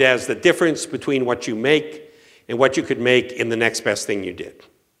defined as the difference between what you make and what you could make in the next best thing you did.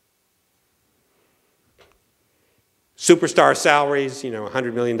 Superstar salaries,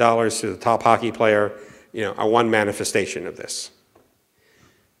 $100 million to the top hockey player, are one manifestation of this.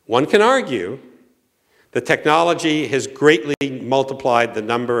 One can argue that technology has greatly multiplied the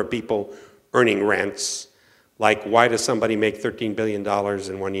number of people earning rents, like why does somebody make $13 billion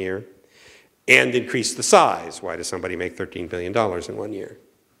in 1 year, and increase the size. Why does somebody make $13 billion in 1 year?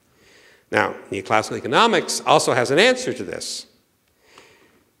 Now, neoclassical economics also has an answer to this.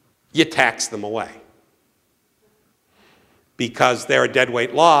 You tax them away. Because they're a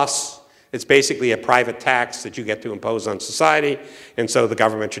deadweight loss, it's basically a private tax that you get to impose on society, and so the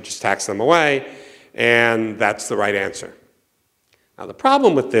government should just tax them away, and that's the right answer. Now, the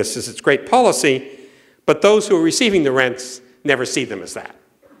problem with this is it's great policy, but those who are receiving the rents never see them as that.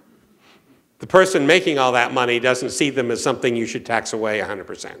 The person making all that money doesn't see them as something you should tax away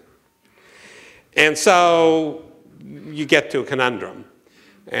 100%. And so you get to a conundrum.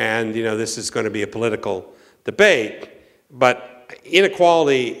 And, this is going to be a political debate, but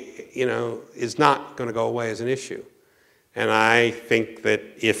inequality, is not going to go away as an issue. And I think that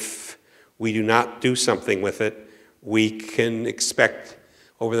if we do not do something with it, we can expect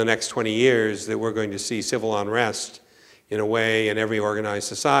over the next 20 years that we're going to see civil unrest in a way in every organized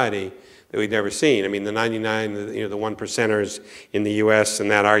society that we've never seen. I mean, the 99, the one percenters in the US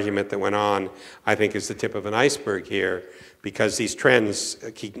and that argument that went on, I think is the tip of an iceberg here, because these trends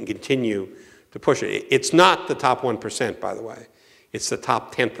can continue to push it. It's not the top 1%, by the way. It's the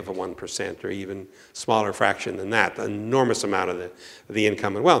top 10th of a 1%, or even smaller fraction than that, an enormous amount of the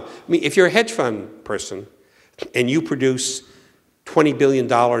income and wealth. I mean, if you're a hedge fund person and you produce $20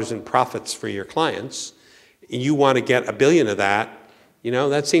 billion in profits for your clients, and you want to get $1 billion of that,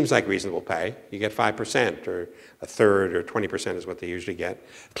 that seems like reasonable pay. You get 5%, or a third, or 20% is what they usually get.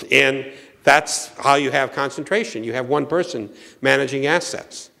 And that's how you have concentration. You have one person managing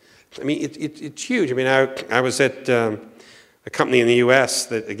assets. I mean, it's huge. I mean, I was at a company in the US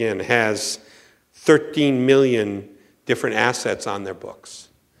that, again, has 13 million different assets on their books.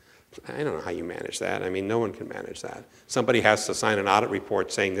 I don't know how you manage that. I mean, no one can manage that. Somebody has to sign an audit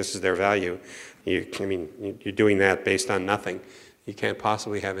report saying this is their value. You're doing that based on nothing. You can't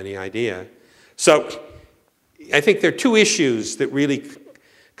possibly have any idea. So I think there are two issues that really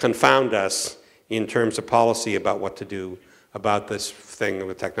confound us in terms of policy about what to do about this thing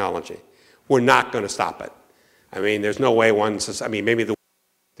with technology. We're not going to stop it. I mean, there's no way maybe the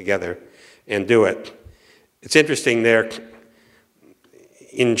together and do it. It's interesting there,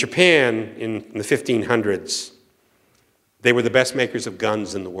 in Japan in the 1500s, they were the best makers of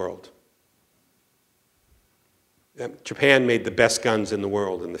guns in the world. Japan made the best guns in the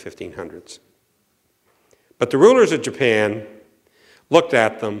world in the 1500s. But the rulers of Japan looked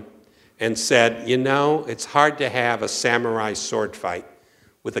at them and said, it's hard to have a samurai sword fight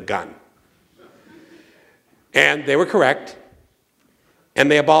with a gun. And they were correct, and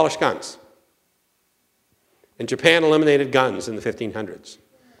they abolished guns. And Japan eliminated guns in the 1500s,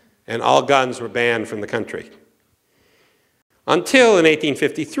 and all guns were banned from the country. Until in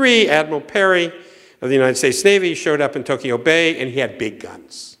 1853, Admiral Perry of the United States Navy showed up in Tokyo Bay, and he had big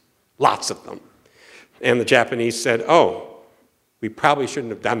guns, lots of them. And the Japanese said, we probably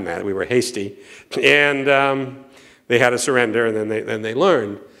shouldn't have done that. We were hasty. And they had to surrender, and then they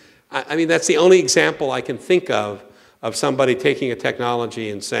learned. I mean, that's the only example I can think of somebody taking a technology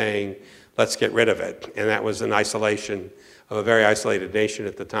and saying, let's get rid of it. And that was an isolation of a very isolated nation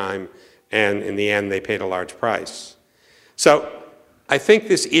at the time, and in the end, they paid a large price. So I think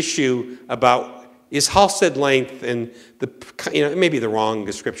this issue about is Halstead length, and it may be the wrong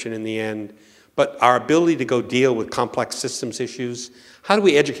description in the end, but our ability to go deal with complex systems issues, how do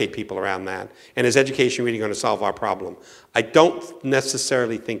we educate people around that? And is education really going to solve our problem? I don't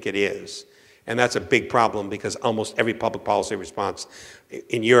necessarily think it is. And that's a big problem, because almost every public policy response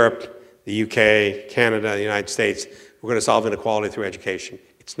in Europe, the UK, Canada, the United States, we're going to solve inequality through education.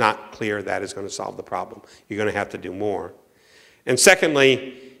 It's not clear that is going to solve the problem. You're going to have to do more. And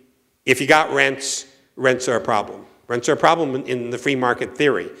secondly, if you got rents, rents are a problem. Rents are a problem in the free market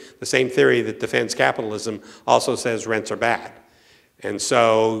theory. The same theory that defends capitalism also says rents are bad. And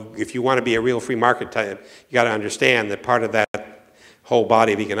so if you want to be a real free market type, you got to understand that part of that whole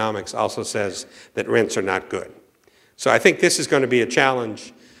body of economics also says that rents are not good. So I think this is going to be a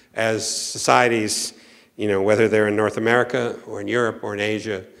challenge as societies, whether they're in North America or in Europe or in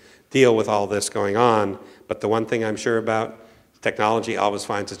Asia, deal with all this going on. But the one thing I'm sure about, technology always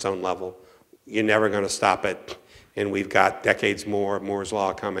finds its own level. You're never going to stop it. And we've got decades more of Moore's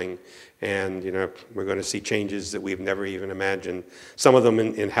Law coming. And we're going to see changes that we've never even imagined. Some of them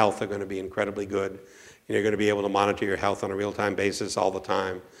in health are going to be incredibly good. you're going to be able to monitor your health on a real-time basis all the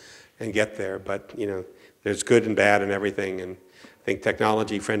time and get there. But, there's good and bad and everything. And I think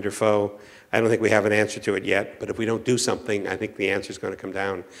technology, friend or foe, I don't think we have an answer to it yet. But if we don't do something, I think the answer is going to come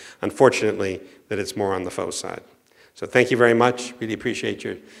down, unfortunately, that it's more on the foe side. So thank you very much. Really appreciate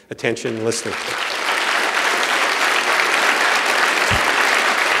your attention and listening.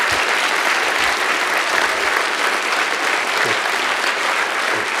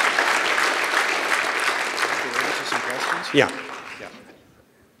 Yeah.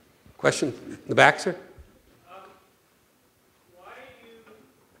 Question in the back, sir? Why do you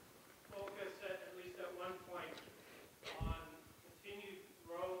focus, at least at one point, on continued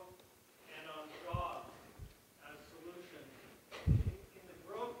growth and on jobs as solutions? In the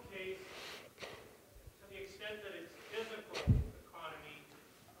growth case, to the extent that it's physical economy,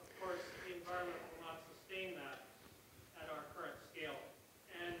 of course, the environment will not sustain that at our current scale.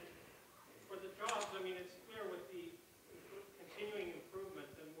 And for the jobs, I mean, it's clear with the continuing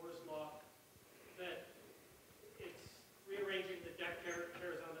improvements in Moore's Law that it's rearranging the deck chairs on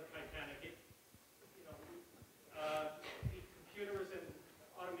the Titanic. The computers and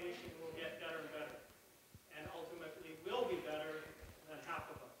automation will get better and better, and ultimately will be better than half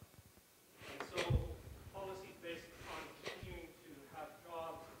of us. And so policies based on continuing to have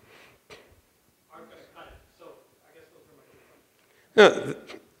jobs aren't going to cut it. So I guess those are my two questions.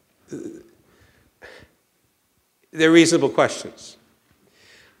 They're reasonable questions.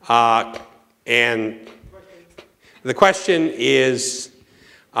 And the question is,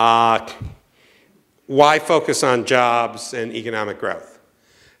 why focus on jobs and economic growth?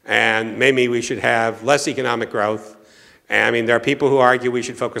 And maybe we should have less economic growth. And, I mean, there are people who argue we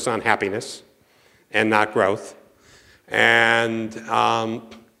should focus on happiness and not growth. And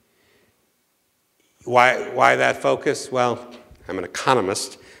why that focus? Well, I'm an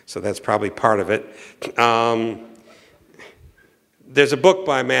economist, so that's probably part of it. There's a book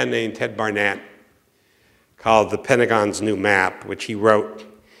by a man named Ted Barnett called The Pentagon's New Map, which he wrote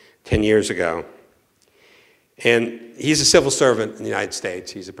 10 years ago. And he's a civil servant in the United States.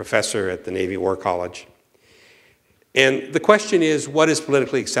 He's a professor at the Navy War College. And the question is, what is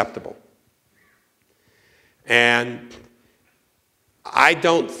politically acceptable? And I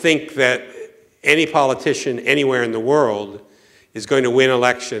don't think that any politician anywhere in the world is going to win an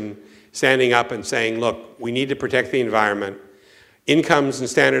election standing up and saying, look, we need to protect the environment. Incomes and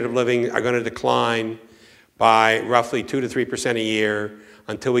standard of living are going to decline by roughly 2 to 3% a year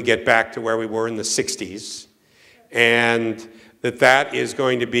until we get back to where we were in the 60s. And that is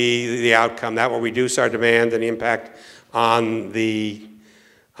going to be the outcome. That will reduce our demand and impact on the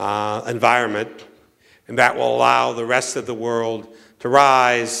environment. And that will allow the rest of the world to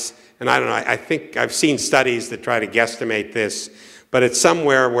rise. And I don't know, I think I've seen studies that try to guesstimate this, but it's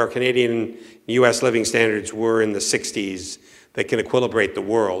somewhere where Canadian and US living standards were in the 60s that can equilibrate the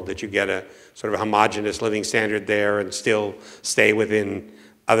world, that you get a sort of a homogeneous living standard there and still stay within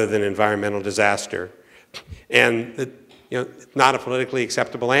other than environmental disaster. And it's not a politically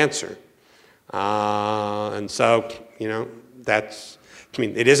acceptable answer. And so, that's, I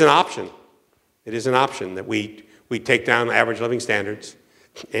mean, it is an option. It is an option that we take down average living standards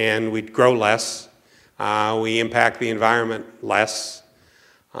and we grow less, we impact the environment less.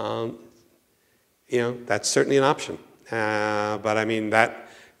 That's certainly an option. But I mean, that's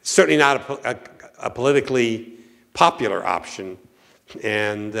certainly not a politically popular option.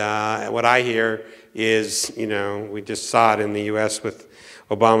 And what I hear is, we just saw it in the US with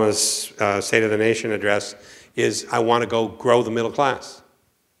Obama's State of the Nation address, is I want to go grow the middle class.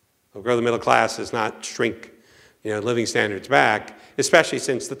 Well, grow the middle class is not shrink living standards back, especially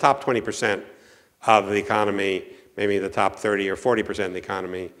since the top 20% of the economy, maybe the top 30 or 40% of the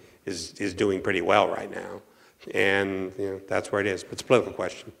economy is doing pretty well right now. And that's where it is. But it's a political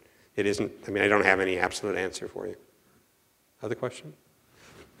question. It isn't, I mean, I don't have any absolute answer for you. Other question?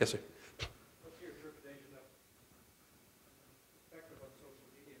 Yes, sir. What's your interpretation of effective on social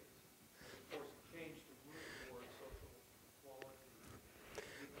media? Of course, change the move towards social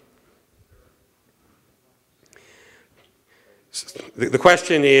equality. The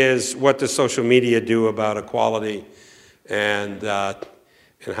question is, what does social media do about equality, and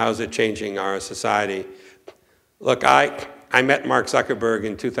how is it changing our society? Look, I met Mark Zuckerberg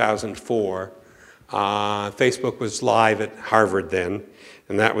in 2004. Facebook was live at Harvard then,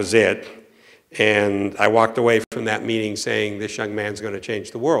 and that was it. And I walked away from that meeting saying, this young man's going to change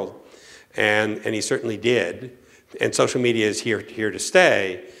the world. And he certainly did. And social media is here to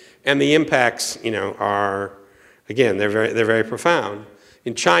stay. And the impacts, are, again, they're very profound.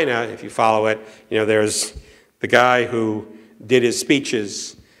 In China, if you follow it, there's the guy who did his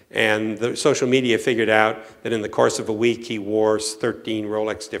speeches And the social media figured out that in the course of a week he wore 13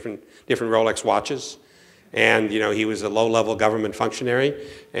 different Rolex watches. And he was a low-level government functionary,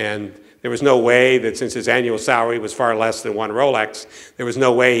 and there was no way that, since his annual salary was far less than one Rolex, there was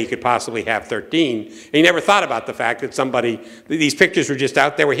no way he could possibly have 13. And he never thought about the fact that these pictures were just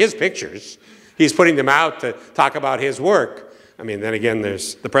out there, were his pictures. He's putting them out to talk about his work. I mean, then again,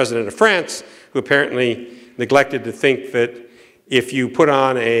 there's the president of France, who apparently neglected to think that if you put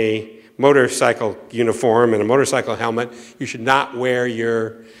on a motorcycle uniform and a motorcycle helmet, you should not wear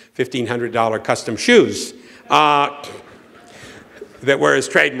your $1,500 custom shoes that were his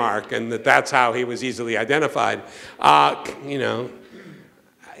trademark, and that's how he was easily identified.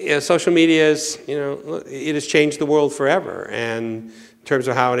 Social media is, it has changed the world forever, and in terms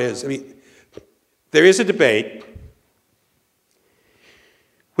of how it is. I mean, there is a debate,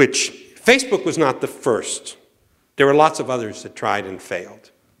 which Facebook was not the first. There were lots of others that tried and failed.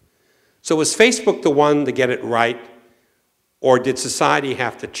 So was Facebook the one to get it right, or did society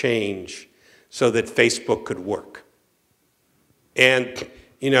have to change so that Facebook could work? And,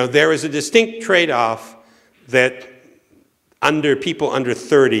 there is a distinct trade-off that people under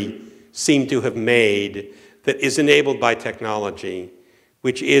 30 seem to have made that is enabled by technology,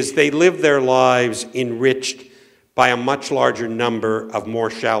 which is they live their lives enriched by a much larger number of more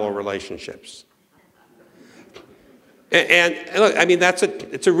shallow relationships. And look, I mean,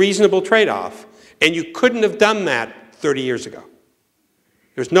 it's a reasonable trade-off. And you couldn't have done that 30 years ago.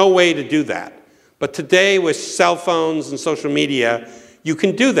 There's no way to do that. But today, with cell phones and social media, you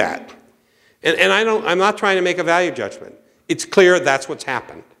can do that. And I'm not trying to make a value judgment. It's clear that's what's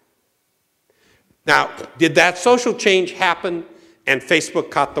happened. Now, did that social change happen and Facebook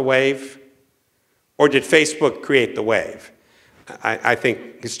caught the wave? Or did Facebook create the wave? I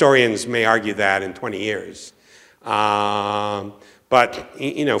think historians may argue that in 20 years. But,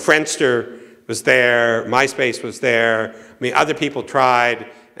 Friendster was there, MySpace was there. I mean, other people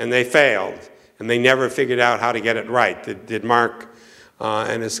tried and they failed. And they never figured out how to get it right. Did Mark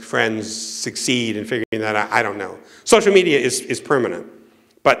and his friends succeed in figuring that out? I don't know. Social media is permanent.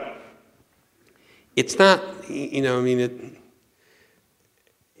 But it's not,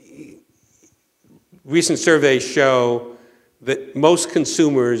 recent surveys show that most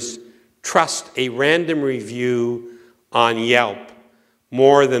consumers trust a random review on Yelp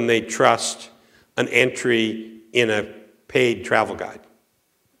more than they trust an entry in a paid travel guide.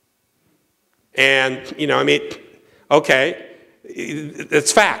 And, okay,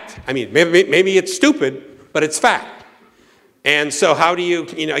 it's fact. I mean, maybe it's stupid, but it's fact. And so how do you,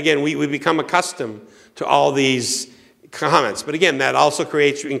 again, we become accustomed to all these comments. But again, that also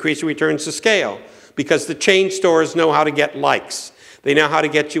creates increased returns to scale, because the chain stores know how to get likes. They know how to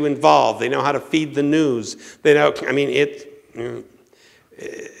get you involved. They know how to feed the news. They know, I mean,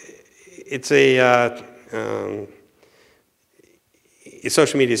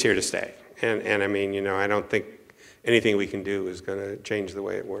 social media is here to stay. And I mean, I don't think anything we can do is going to change the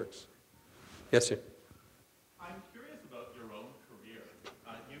way it works. Yes, sir? I'm curious about your own career.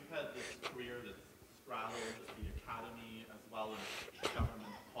 You've had this career that's straddled the academy as well as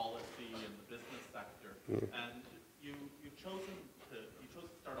government policy and the business sector. And you've chosen to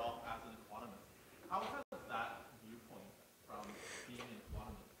start off as an economist. How has that viewpoint from being an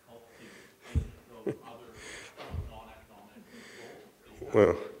economist helped you in those other non-economic roles?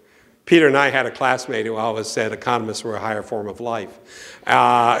 Well, Peter and I had a classmate who always said economists were a higher form of life.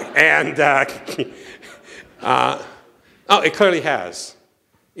 Oh, it clearly has.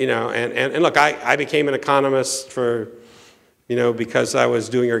 And look, I became an economist because I was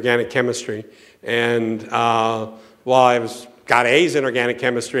doing organic chemistry. And while I got A's in organic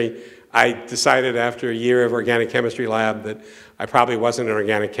chemistry, I decided after a year of organic chemistry lab that I probably wasn't an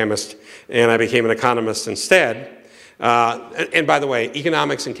organic chemist, and I became an economist instead. And by the way,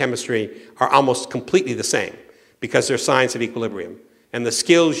 economics and chemistry are almost completely the same because they're science of equilibrium. And the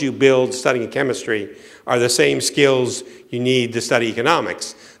skills you build studying chemistry are the same skills you need to study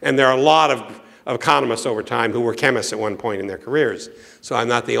economics. And there are a lot of economists over time who were chemists at one point in their careers. So I'm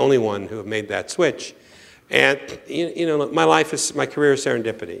not the only one who have made that switch. And look, my career is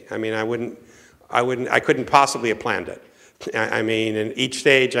serendipity. I mean, I couldn't possibly have planned it. I mean, in each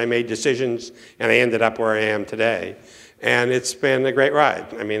stage I made decisions, and I ended up where I am today. And it's been a great ride.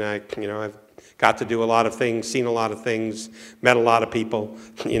 I mean, I've got to do a lot of things, seen a lot of things, met a lot of people.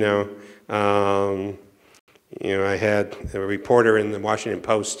 I had a reporter in the Washington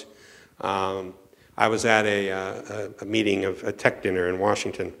Post. I was at a meeting of a tech dinner in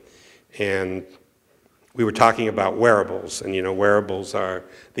Washington, and we were talking about wearables, and wearables are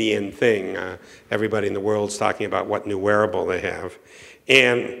the in thing. Everybody in the world's talking about what new wearable they have.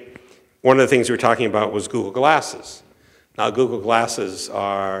 And one of the things we were talking about was Google Glasses. Now, Google Glasses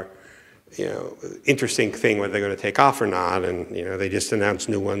are, interesting thing whether they're going to take off or not, and, they just announced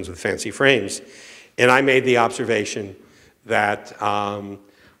new ones with fancy frames. And I made the observation that I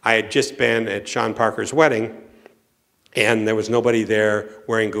had just been at Sean Parker's wedding, and there was nobody there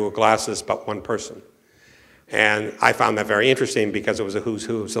wearing Google Glasses but one person. And I found that very interesting because it was a who's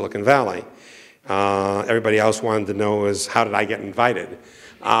who of Silicon Valley. Everybody else wanted to know is how did I get invited? It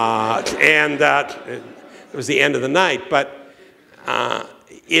was the end of the night, but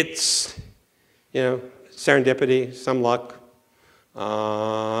it's, serendipity, some luck.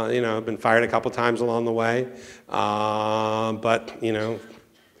 I've been fired a couple times along the way. But,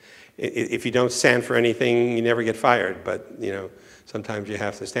 if you don't stand for anything, you never get fired. But, sometimes you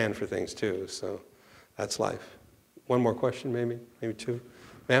have to stand for things too. So that's life. One more question, maybe two.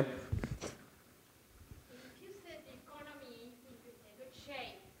 Ma'am? You said the economy is in good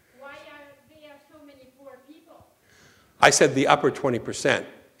shape. Why are there so many poor people? I said the upper 20%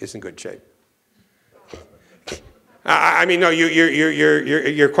 is in good shape. No,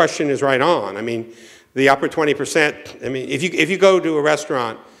 your question is right on. The upper 20%, if you go to a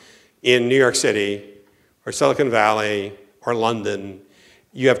restaurant in New York City or Silicon Valley or London,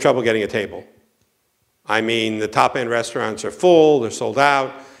 you have trouble getting a table. The top-end restaurants are full, they're sold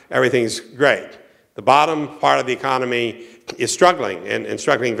out, everything's great. The bottom part of the economy is struggling, and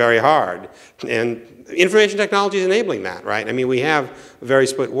struggling very hard. And information technology is enabling that, right? We have a very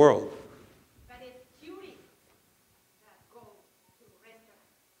split world. But it's tourists that go to restaurants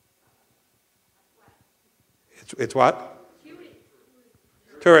as well. It's what? Tourists.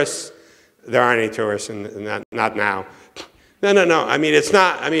 Tourists. There aren't any tourists, not now. No. It's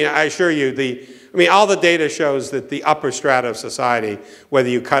not. I assure you, all the data shows that the upper strata of society, whether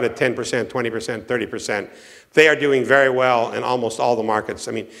you cut it 10%, 20%, 30%, they are doing very well in almost all the markets.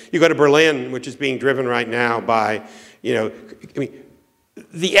 You go to Berlin, which is being driven right now by, the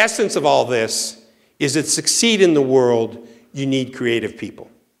essence of all this is that to succeed in the world, you need creative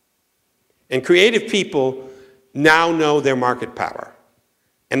people. And creative people now know their market power.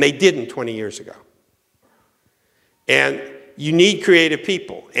 And they didn't 20 years ago. And you need creative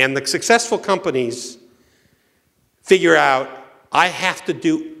people. And the successful companies figure out, I have to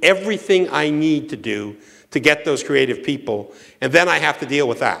do everything I need to do to get those creative people, and then I have to deal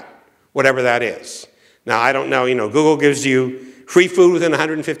with that, whatever that is. Now, I don't know, Google gives you free food within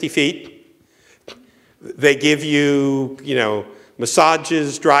 150 feet. They give you,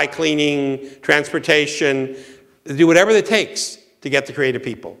 massages, dry cleaning, transportation. They do whatever it takes to get the creative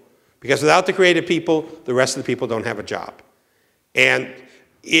people. Because without the creative people, the rest of the people don't have a job. And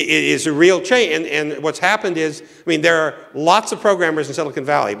it is a real change. And what's happened is, there are lots of programmers in Silicon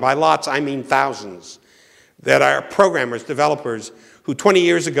Valley. By lots, I mean thousands. That are programmers, developers, who 20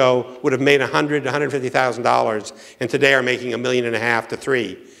 years ago would have made $100,000 to $150,000, and today are making $1.5 million to $3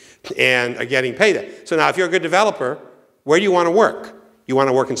 million, and are getting paid it. So now, if you're a good developer, where do you want to work? You want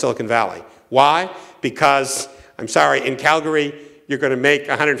to work in Silicon Valley. Why? Because, I'm sorry, in Calgary, you're going to make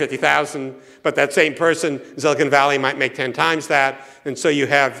 $150,000, but that same person in Silicon Valley might make 10 times that, and so you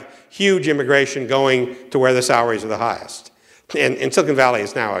have huge immigration going to where the salaries are the highest. And Silicon Valley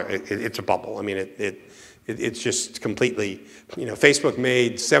is now, it's a bubble. It's just completely, Facebook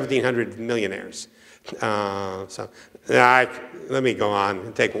made 1,700 millionaires. Let me go on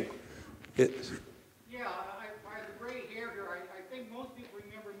and take one. Yeah, I agree here. I think most people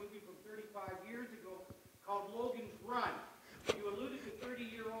remember a movie from 35 years ago called Logan's Run. You alluded to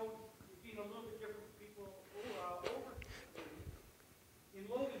 30-year-olds being a little bit different from people over. In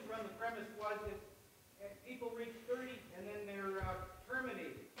Logan's Run, the premise was that people reach 30 and then they're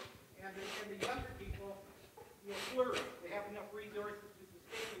terminated. And the younger people flourish. They have enough resources to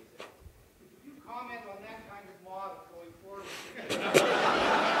sustain themselves. Could you comment on that kind of model going forward?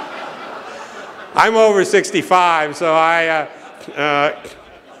 I'm over 65, so I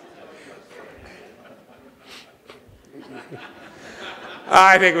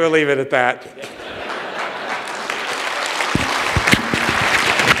think we'll leave it at that.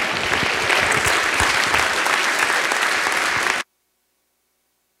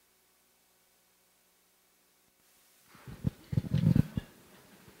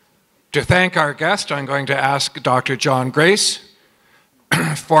 To thank our guest, I'm going to ask Dr. John Grace,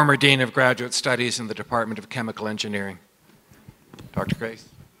 former Dean of Graduate Studies in the Department of Chemical Engineering. Dr. Grace.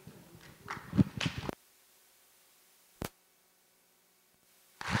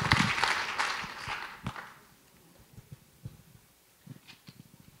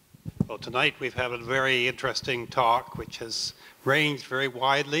 Well, tonight we've had a very interesting talk which has ranged very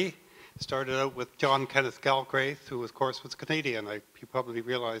widely. Started out with John Kenneth Galbraith, who of course was Canadian. You probably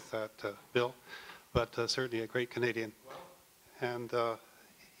realize that, Bill, but certainly a great Canadian. And from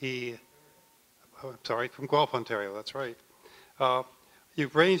Guelph, Ontario, that's right.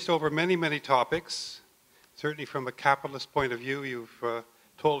 You've ranged over many, many topics. Certainly from a capitalist point of view, you've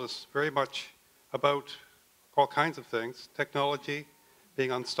told us very much about all kinds of things, technology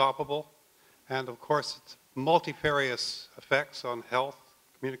being unstoppable, and of course its multifarious effects on health,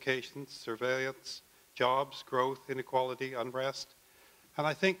 communications, surveillance, jobs, growth, inequality, unrest. And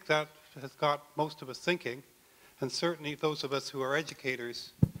I think that has got most of us thinking, and certainly those of us who are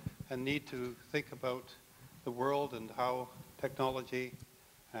educators and need to think about the world and how technology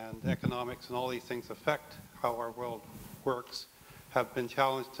and economics and all these things affect how our world works, have been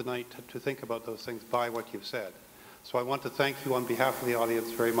challenged tonight to think about those things by what you've said. So I want to thank you on behalf of the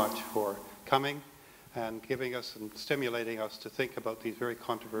audience very much for coming and giving us and stimulating us to think about these very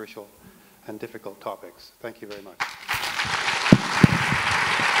controversial and difficult topics. Thank you very much.